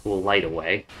this cool light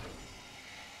away.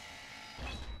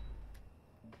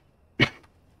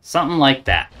 Something like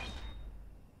that.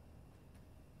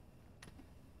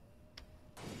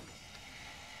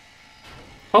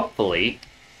 Hopefully,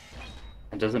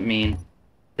 it doesn't mean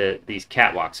that these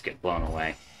catwalks get blown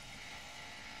away.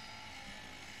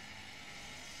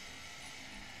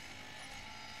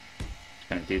 Just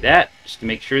gonna do that, just to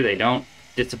make sure they don't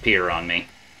disappear on me.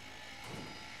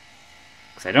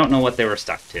 Because I don't know what they were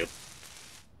stuck to.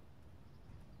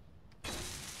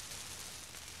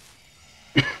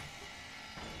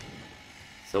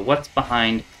 So what's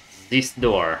behind this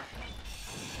door?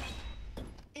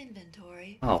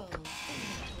 Inventory Oh. full.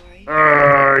 Inventory.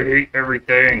 I hate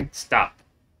everything. Stop.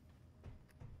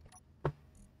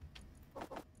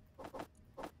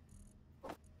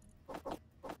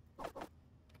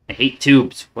 I hate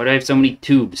tubes. Why do I have so many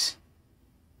tubes?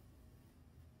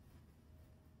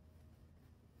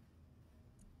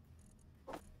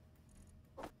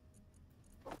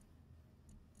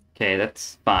 Okay,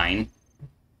 that's fine.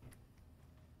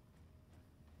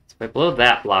 So if I blow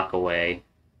that block away,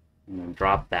 and then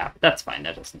drop that, but that's fine.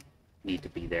 That doesn't need to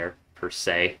be there, per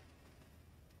se.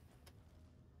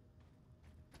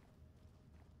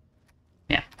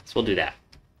 Yeah, so we'll do that.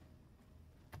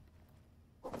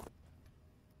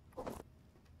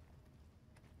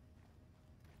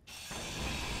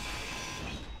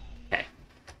 Okay.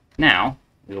 Now,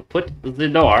 we will put the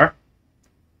door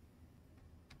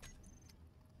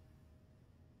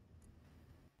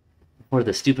before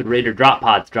the stupid Raider drop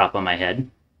pods drop on my head.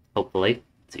 Hopefully.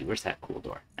 Let's see, where's that cool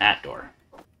door? That door.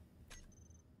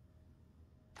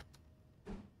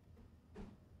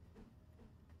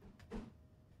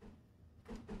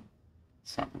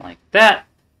 Something like that.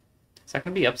 Is that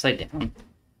going to be upside down?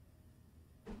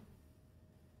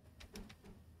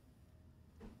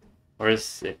 Or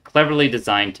is it cleverly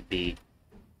designed to be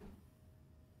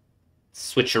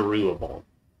switcherooable?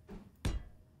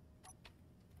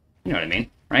 You know what I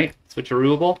mean, right?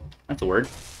 Switcherooable? That's a word.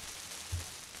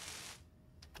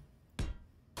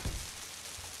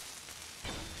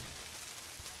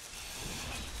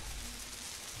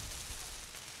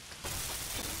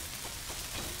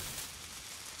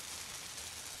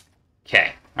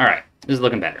 Okay, alright. This is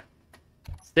looking better.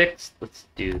 6, let's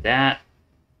do that.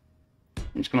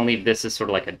 I'm just going to leave this as sort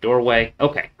of like a doorway.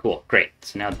 Okay, cool, great.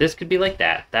 So now this could be like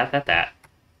that, that.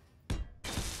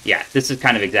 Yeah, this is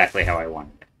kind of exactly how I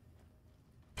wanted it.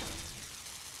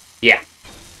 Yeah.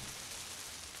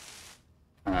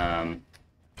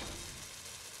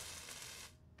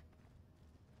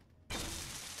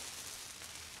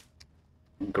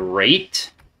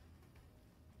 Great.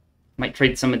 Might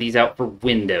trade some of these out for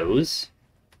windows.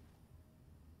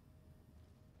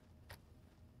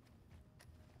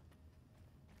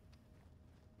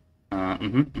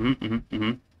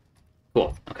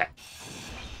 Cool, okay.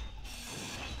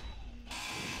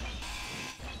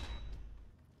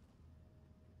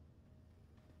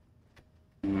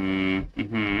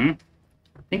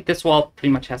 think this wall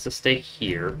pretty much has to stay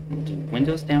here. We'll do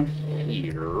windows down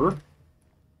here.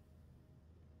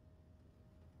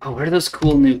 Oh, where are those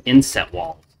cool new inset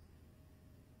walls?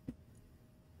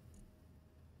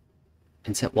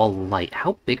 Inset wall light.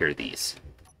 How big are these?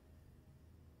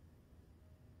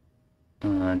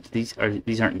 These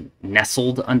aren't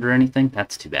nestled under anything?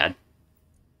 That's too bad.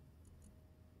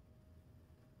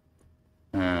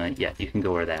 Yeah, you can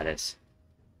go where that is.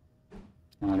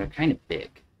 They're kind of big.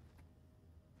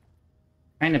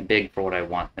 Kind of big for what I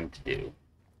want them to do.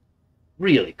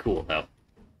 Really cool, though.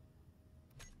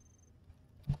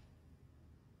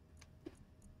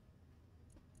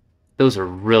 Those are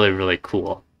really, really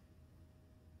cool.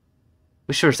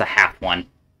 Wish there was a half one.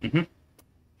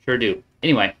 Sure do.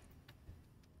 Anyway.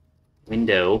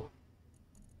 Window.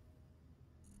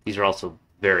 These are also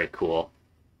very cool.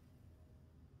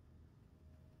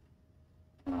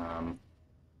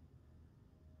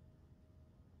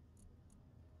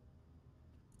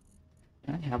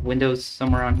 Can I have windows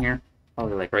somewhere on here?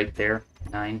 Probably like right there.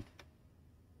 9.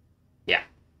 Yeah.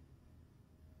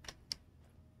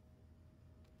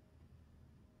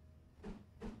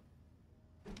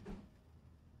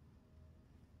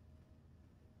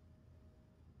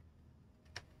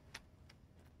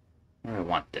 Where do I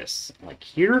want this? Like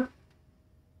here?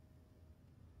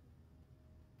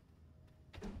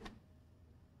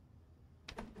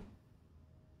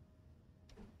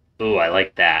 Ooh, I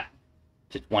like that.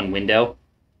 Just one window?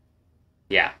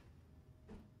 Yeah.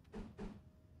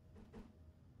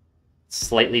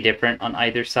 Slightly different on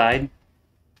either side.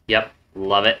 Yep,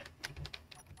 love it.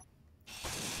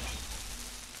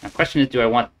 Now, the question is, do I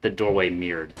want the doorway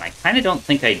mirrored? I kind of don't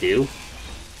think I do.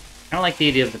 I don't like the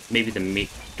idea of maybe the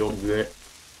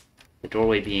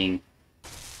doorway being...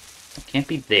 It can't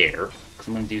be there, because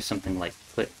I'm going to do something like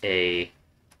put a...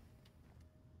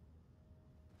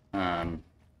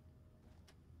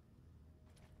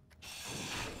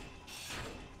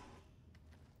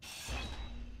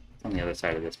 on the other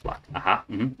side of this block. Aha,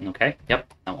 okay,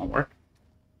 yep, that won't work.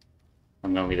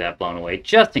 I'm going to leave that blown away,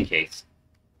 just in case.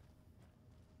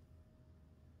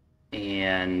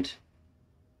 And...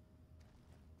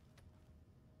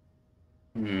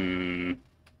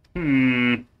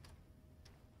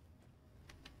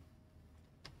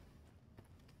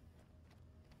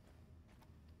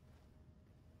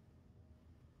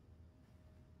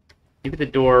 Maybe the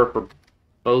door for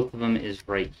both of them is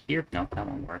right here. No, that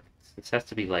won't work. This has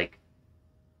to be like...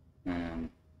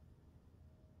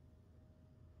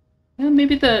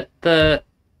 maybe the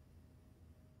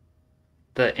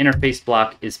interface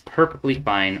block is perfectly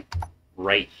fine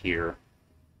right here.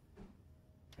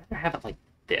 I'd rather have it like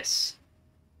this.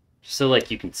 Just so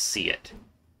like you can see it.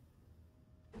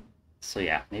 So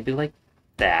yeah, maybe like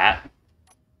that.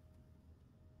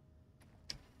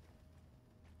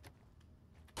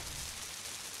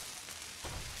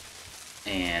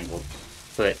 And we'll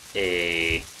put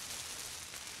a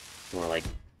door like,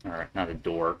 or not a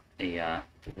door, a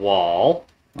wall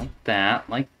like that,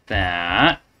 like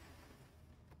that.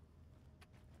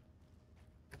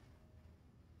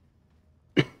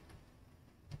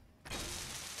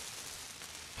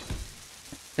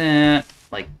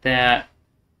 Like that.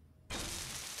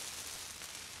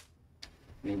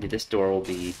 Maybe this door will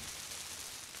be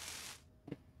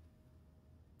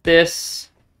this.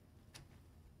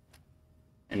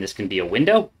 And this can be a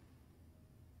window.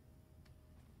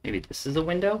 Maybe this is a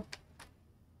window.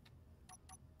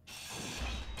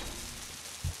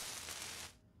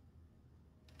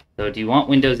 So do you want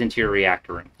windows into your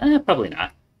reactor room? Probably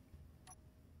not.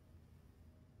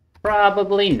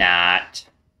 Probably not.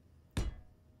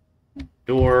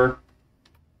 Door.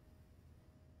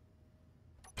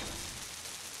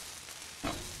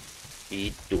 Oh,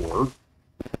 a door.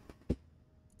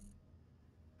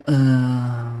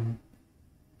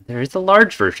 There is a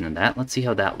large version of that. Let's see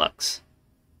how that looks.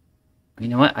 You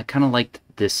know what? I kind of liked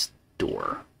this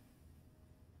door.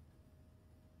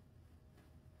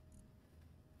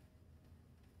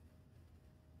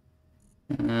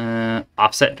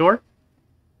 Offset door?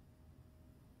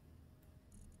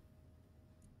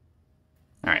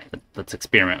 Alright, let's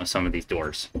experiment with some of these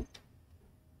doors.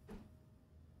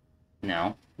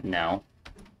 No, no.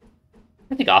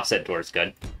 I think offset door is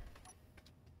good.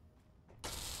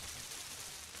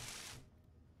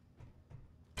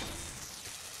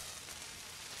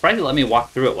 Surprised it let me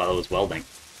walk through it while I was welding.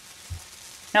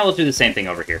 Now we'll do the same thing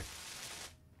over here.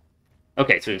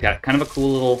 Okay, so we've got kind of a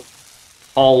cool little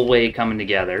hallway coming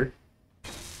together.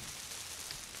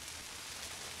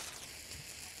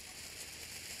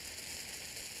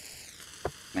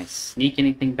 Can I sneak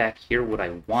anything back here? Would I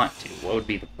want to? What would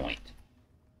be the point?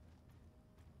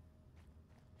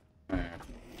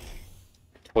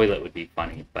 toilet would be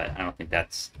funny, but I don't think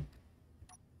that's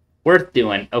worth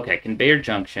doing. Okay, conveyor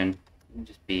junction will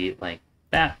just be like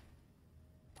that.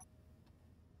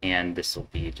 And this will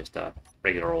be just a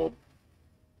regular old...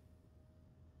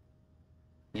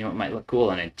 You know, it might look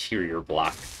cool, an interior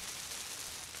block.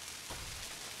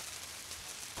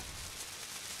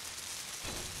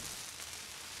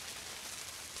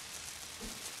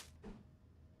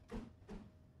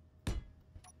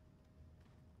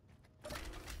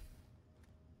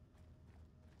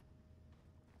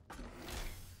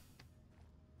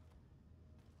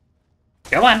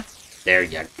 Come on. There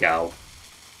you go.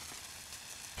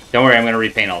 Don't worry, I'm going to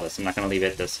repaint all this. I'm not going to leave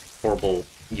it this horrible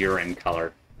urine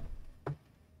color.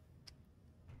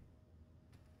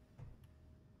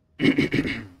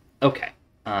 Okay.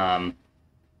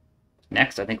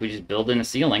 Next, I think we just build in a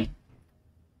ceiling.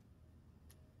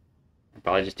 I'll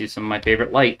probably just do some of my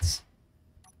favorite lights.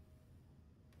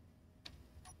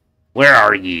 Where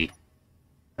are ye?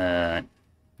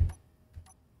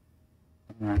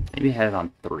 Maybe have it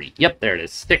on 3. Yep, there it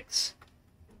is. 6.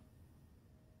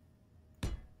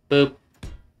 Boop.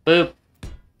 Boop.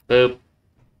 Boop.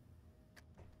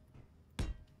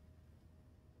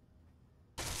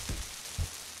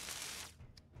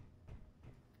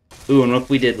 Ooh, and what if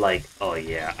we did like... Oh,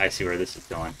 yeah. I see where this is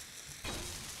going.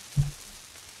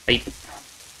 Hey.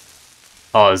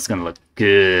 Oh, this is gonna look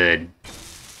good.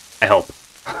 I hope.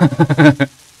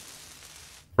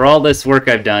 For all this work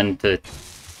I've done to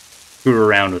screw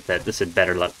around with it, this had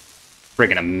better look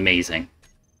friggin' amazing.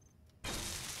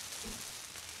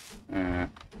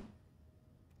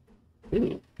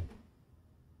 Ooh.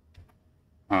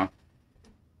 Huh.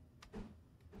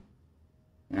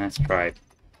 Let's try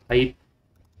pipe.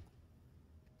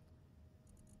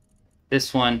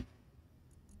 This one.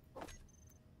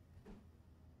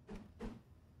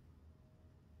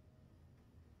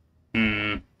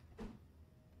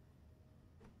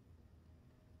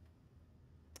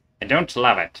 I don't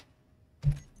love it.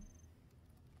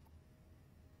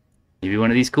 Maybe one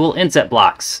of these cool inset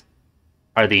blocks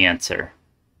are the answer.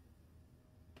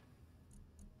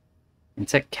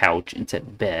 Inset couch,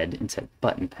 inset bed, inset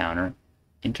button counter,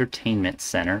 entertainment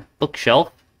center,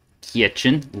 bookshelf,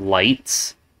 kitchen,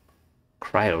 lights,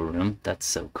 cryo room. That's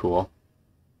so cool.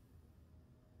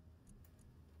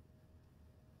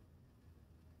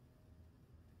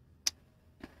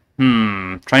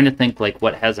 Trying to think like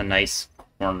what has a nice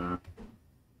corner.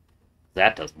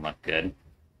 That doesn't look good.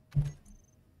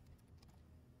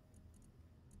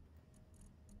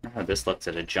 Oh, this looks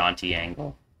at a jaunty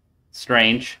angle.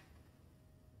 Strange.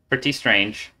 Pretty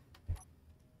strange.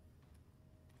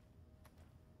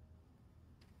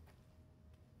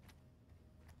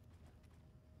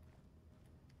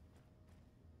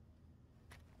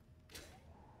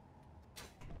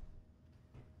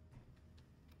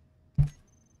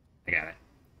 I got it.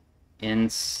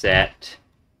 Inset.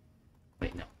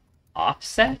 Wait, no.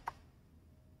 Offset?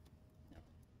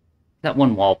 That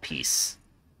one wall piece.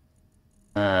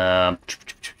 Yeah,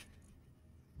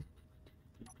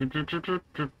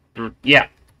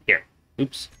 here.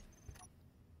 Oops.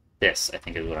 This, I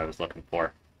think, is what I was looking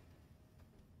for.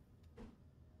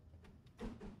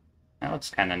 That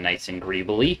looks kind of nice and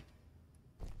greebly.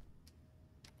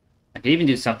 I could even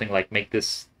do something like make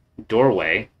this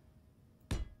doorway.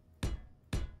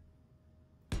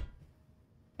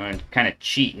 And kind of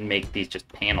cheat and make these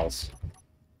just panels.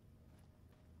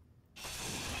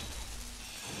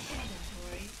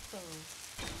 Inventory full.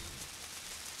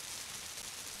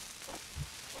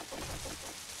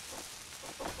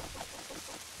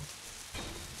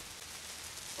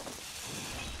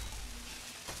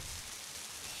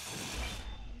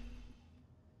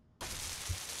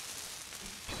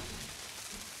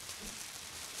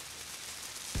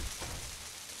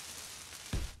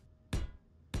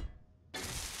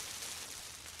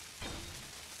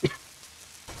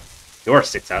 Door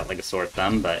sticks out like a sore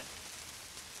thumb, but...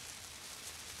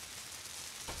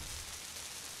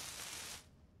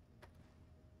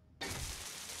 I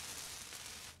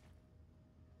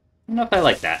don't know if I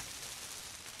like that.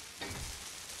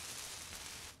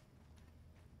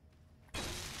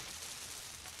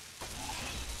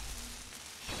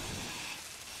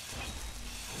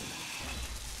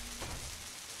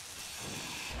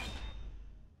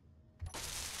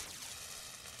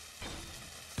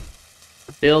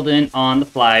 Building on the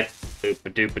fly.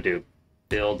 Doop-a-doop-a-doop.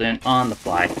 Building on the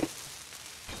fly.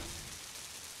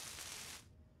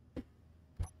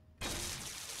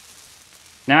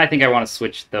 Now I think I want to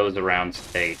switch those around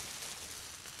so they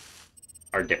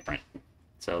are different.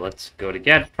 So let's go to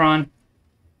Gadgetron.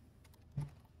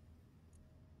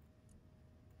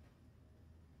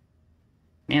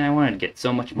 Man, I wanted to get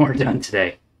so much more done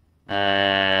today.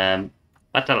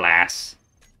 But alas.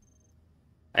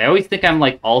 I always think I'm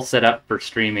like all set up for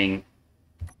streaming,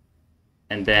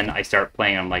 and then I start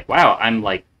playing, I'm like, wow, I'm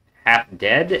like half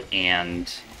dead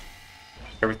and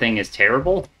everything is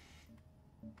terrible.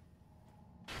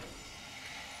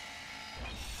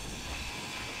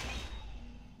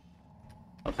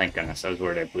 Oh, thank goodness. I was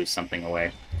worried I blew something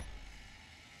away.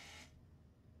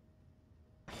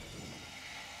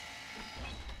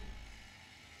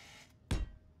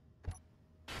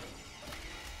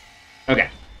 Okay.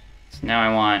 So now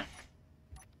I want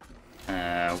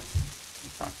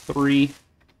 3.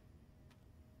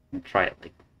 I'm gonna try it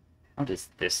like, how does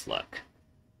this look?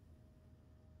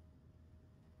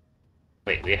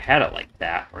 Wait, we had it like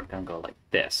that. We're gonna go like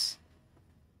this.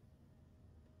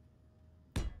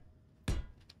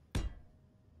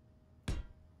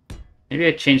 Maybe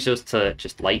I change those to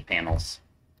just light panels.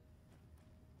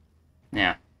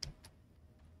 Yeah.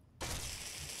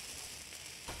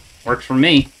 Works for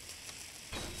me.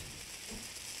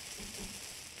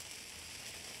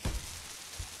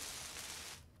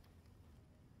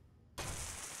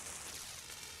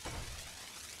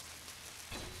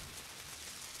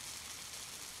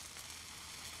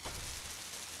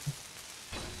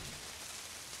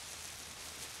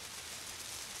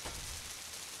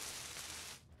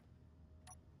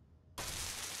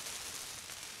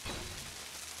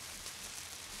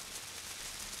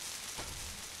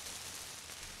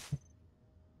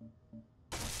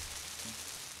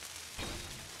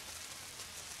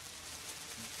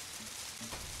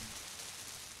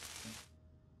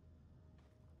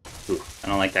 Ooh, I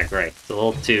don't like that gray. It's a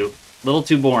little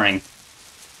too boring.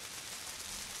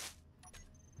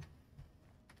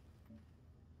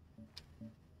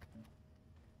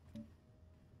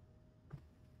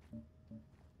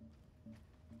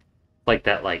 Like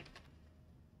that, like,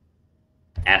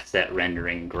 asset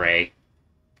rendering gray.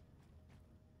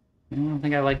 I don't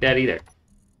think I like that either.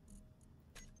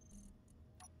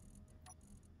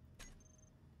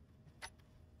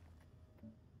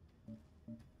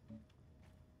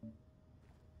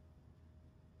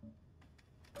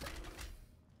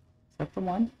 Is that the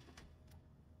one?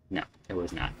 No, it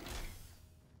was not.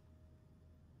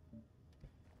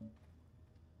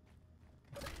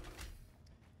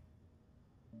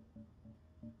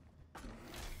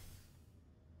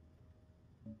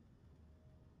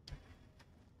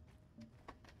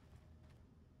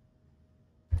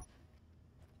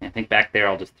 I think back there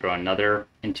I'll just throw another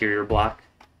interior block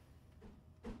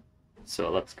so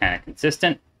it looks kind of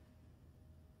consistent.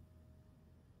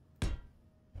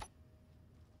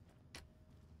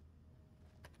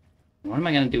 What am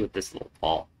I going to do with this little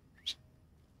ball?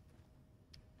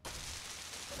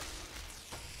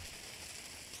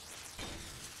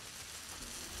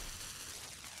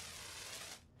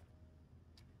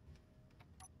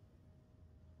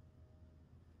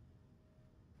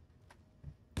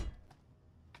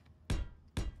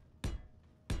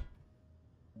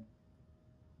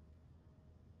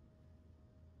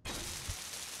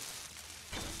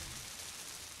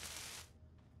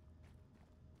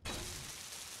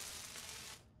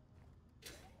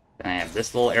 Then I have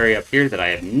this little area up here that I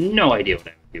have no idea what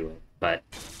I would do with, but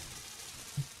I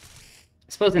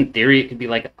suppose in theory it could be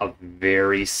like a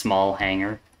very small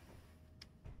hangar.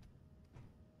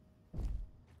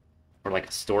 Or like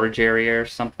a storage area or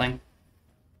something.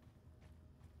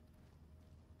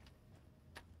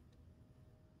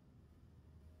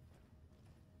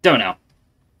 Don't know.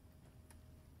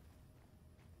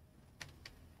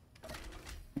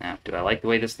 Now, do I like the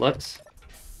way this looks?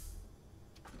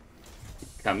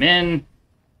 Come in.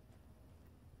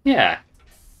 Yeah.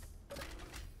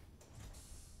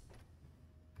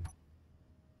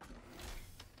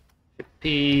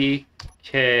 P,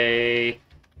 K,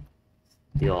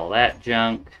 steal all that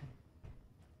junk.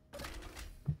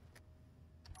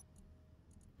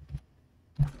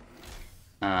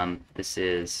 This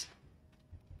is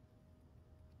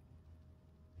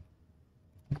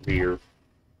rear.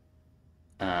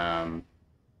 Put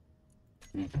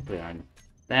it on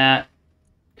that.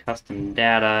 Custom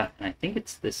data, and I think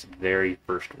it's this very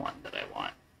first one that I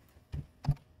want.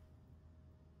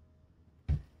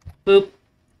 Boop.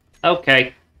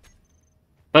 Okay.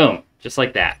 Boom. Just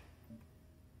like that.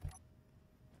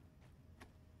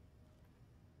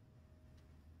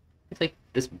 It's like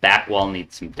this back wall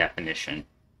needs some definition.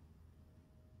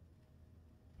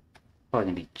 Probably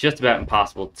gonna be just about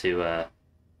impossible to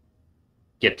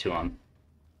get to them.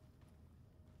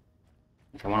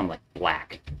 If I want them like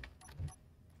black.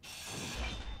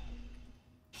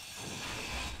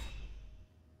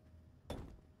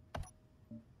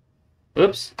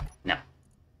 Oops. No.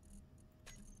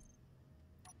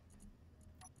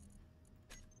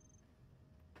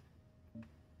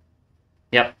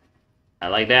 Yep. I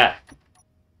like that.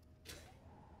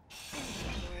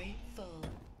 Inventory full.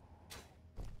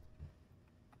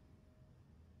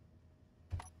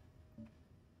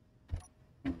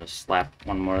 I'll just slap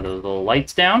one more of those little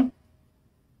lights down.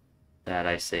 That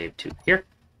I saved to here.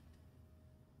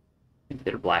 Maybe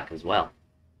they're black as well.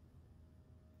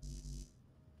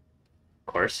 Of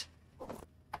course.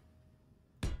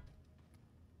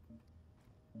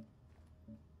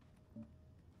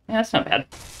 Yeah, that's not bad.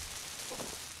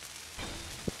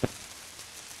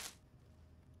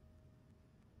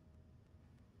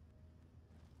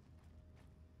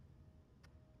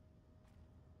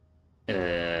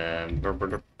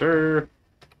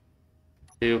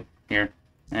 Two here.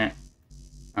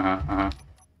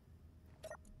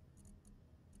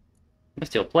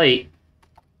 Steel plate.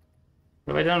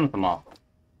 What have I done with them all?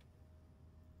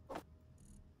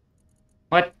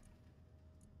 What?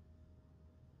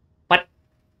 What?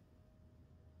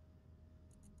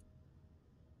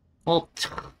 Well,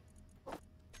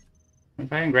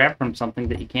 if I can grab from something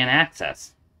that you can't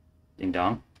access. Ding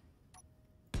dong.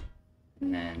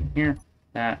 And then here,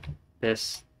 that,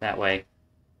 this, that way.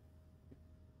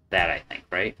 That, I think,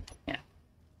 right? Yeah.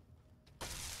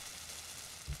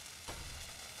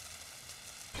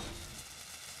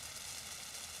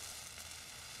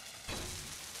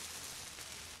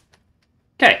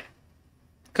 Okay.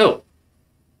 Cool.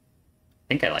 I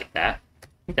think I like that. I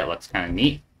think that looks kind of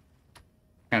neat.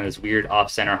 Kind of this weird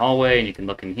off-center hallway, and you can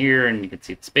look in here, and you can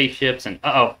see the spaceships, and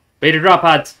uh-oh! Beta drop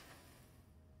pods!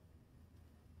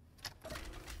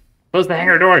 Close the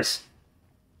hangar doors!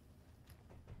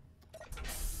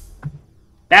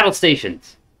 Battle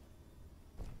stations!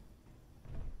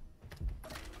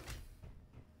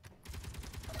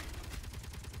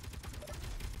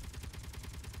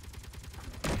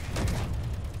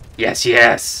 Yes,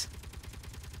 yes!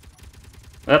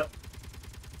 Up.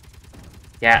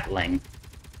 Gatling.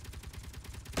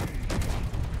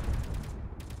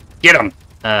 Get him!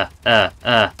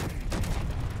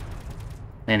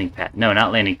 Landing pad. No,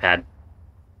 not landing pad.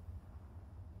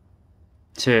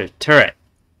 Turret.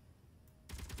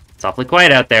 It's awfully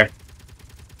quiet out there.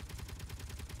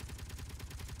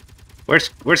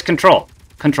 Where's control?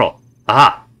 Control.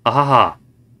 Aha! Ahaha!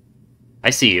 I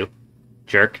see you,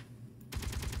 jerk.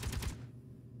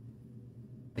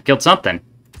 I killed something.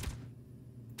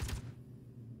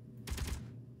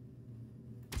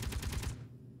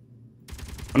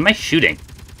 What am I shooting?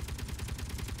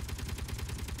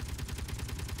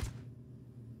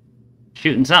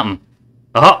 Shooting something.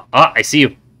 Oh, I see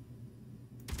you.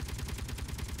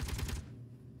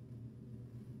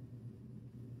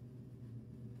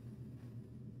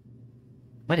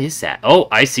 What is that? Oh,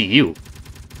 I see you.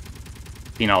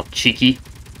 Being all cheeky.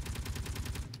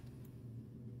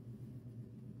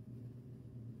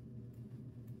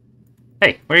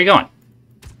 Hey, where are you going?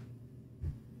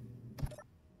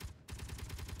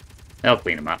 I'll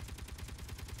clean him up.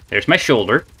 There's my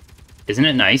shoulder. Isn't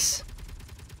it nice?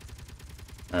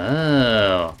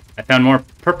 Oh, I found more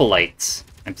purple lights.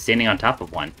 I'm standing on top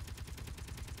of one.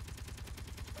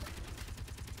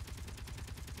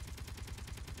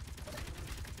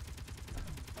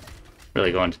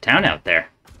 Really going to town out there.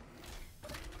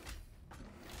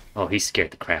 Oh, he scared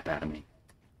the crap out of me.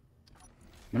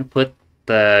 I'm gonna put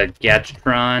the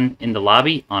Gadgetron in the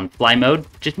lobby on fly mode.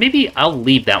 Just maybe I'll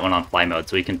leave that one on fly mode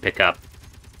so we can pick up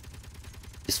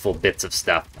just full bits of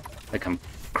stuff that come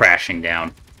crashing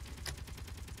down.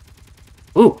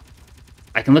 Ooh,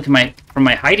 I can look at from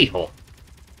my hidey hole.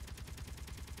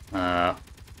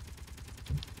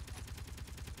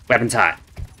 Weapons hot.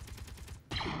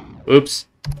 Oops.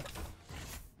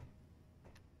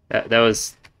 That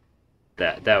was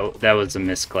a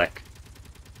misclick.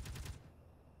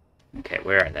 Okay,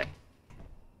 where are they?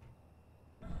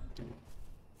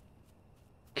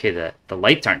 Okay, the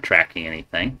lights aren't tracking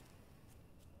anything.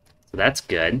 So that's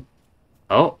good.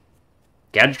 Oh,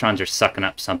 Gadgetrons are sucking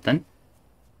up something.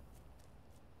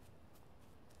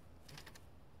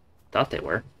 Thought they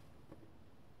were.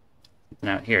 Something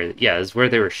out here. Yeah, this is where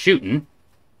they were shooting.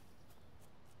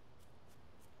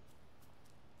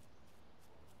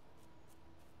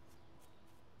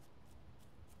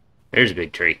 There's a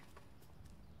big tree.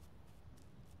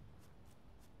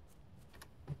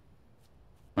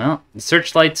 Well, the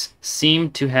searchlights seem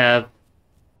to have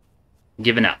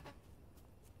given up.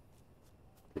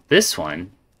 But this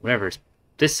one, whatever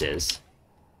this is...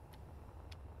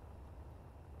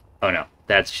 Oh no,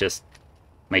 that's just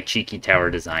my cheeky tower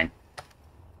design.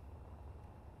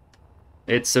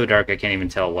 It's so dark I can't even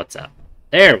tell what's up.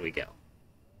 There we go.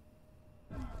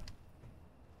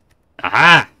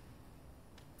 Aha!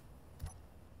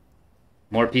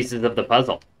 More pieces of the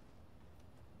puzzle.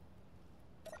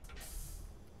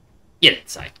 Get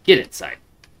inside. Get inside.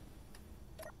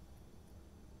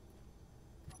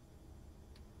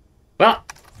 Well,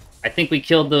 I think we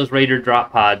killed those Raider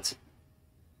drop pods.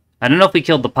 I don't know if we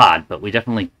killed the pod, but we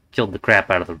definitely killed the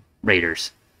crap out of the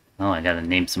Raiders. Oh, I gotta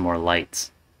name some more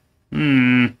lights.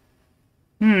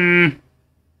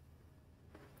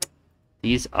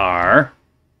 These are...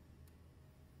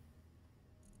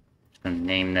 I'm gonna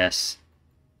name this...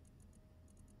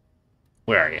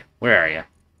 Where are you? Where are you?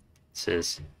 This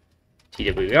is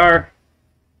TWR.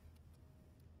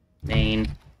 Main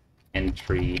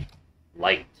entry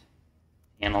light.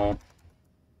 Panel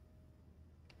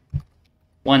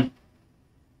 1.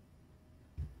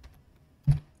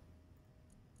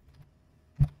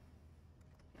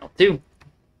 Panel 2.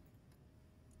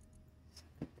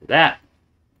 That.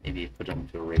 Maybe put them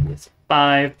to a radius of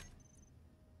 5.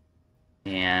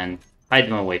 And hide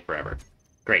them away forever.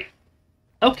 Great.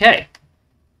 Okay.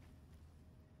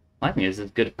 Well, I think this is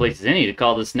as good a place as any to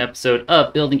call this an episode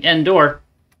of Building Endor.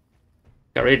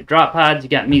 Got ready to drop pods. You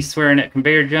got me swearing at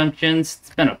conveyor junctions.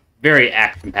 It's been a very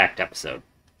action-packed episode.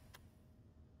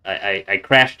 I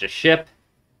crashed a ship.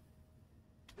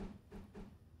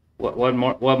 What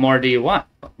more do you want?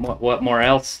 What more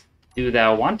else do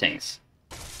thou wantings?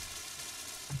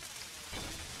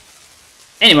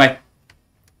 Anyway,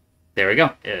 there we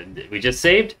go. We just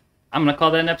saved. I'm gonna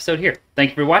call that an episode here.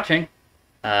 Thank you for watching.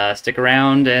 Stick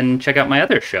around and check out my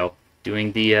other show,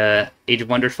 doing the Age of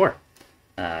Wonders 4.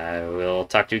 We'll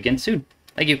talk to you again soon.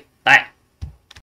 Thank you. Bye.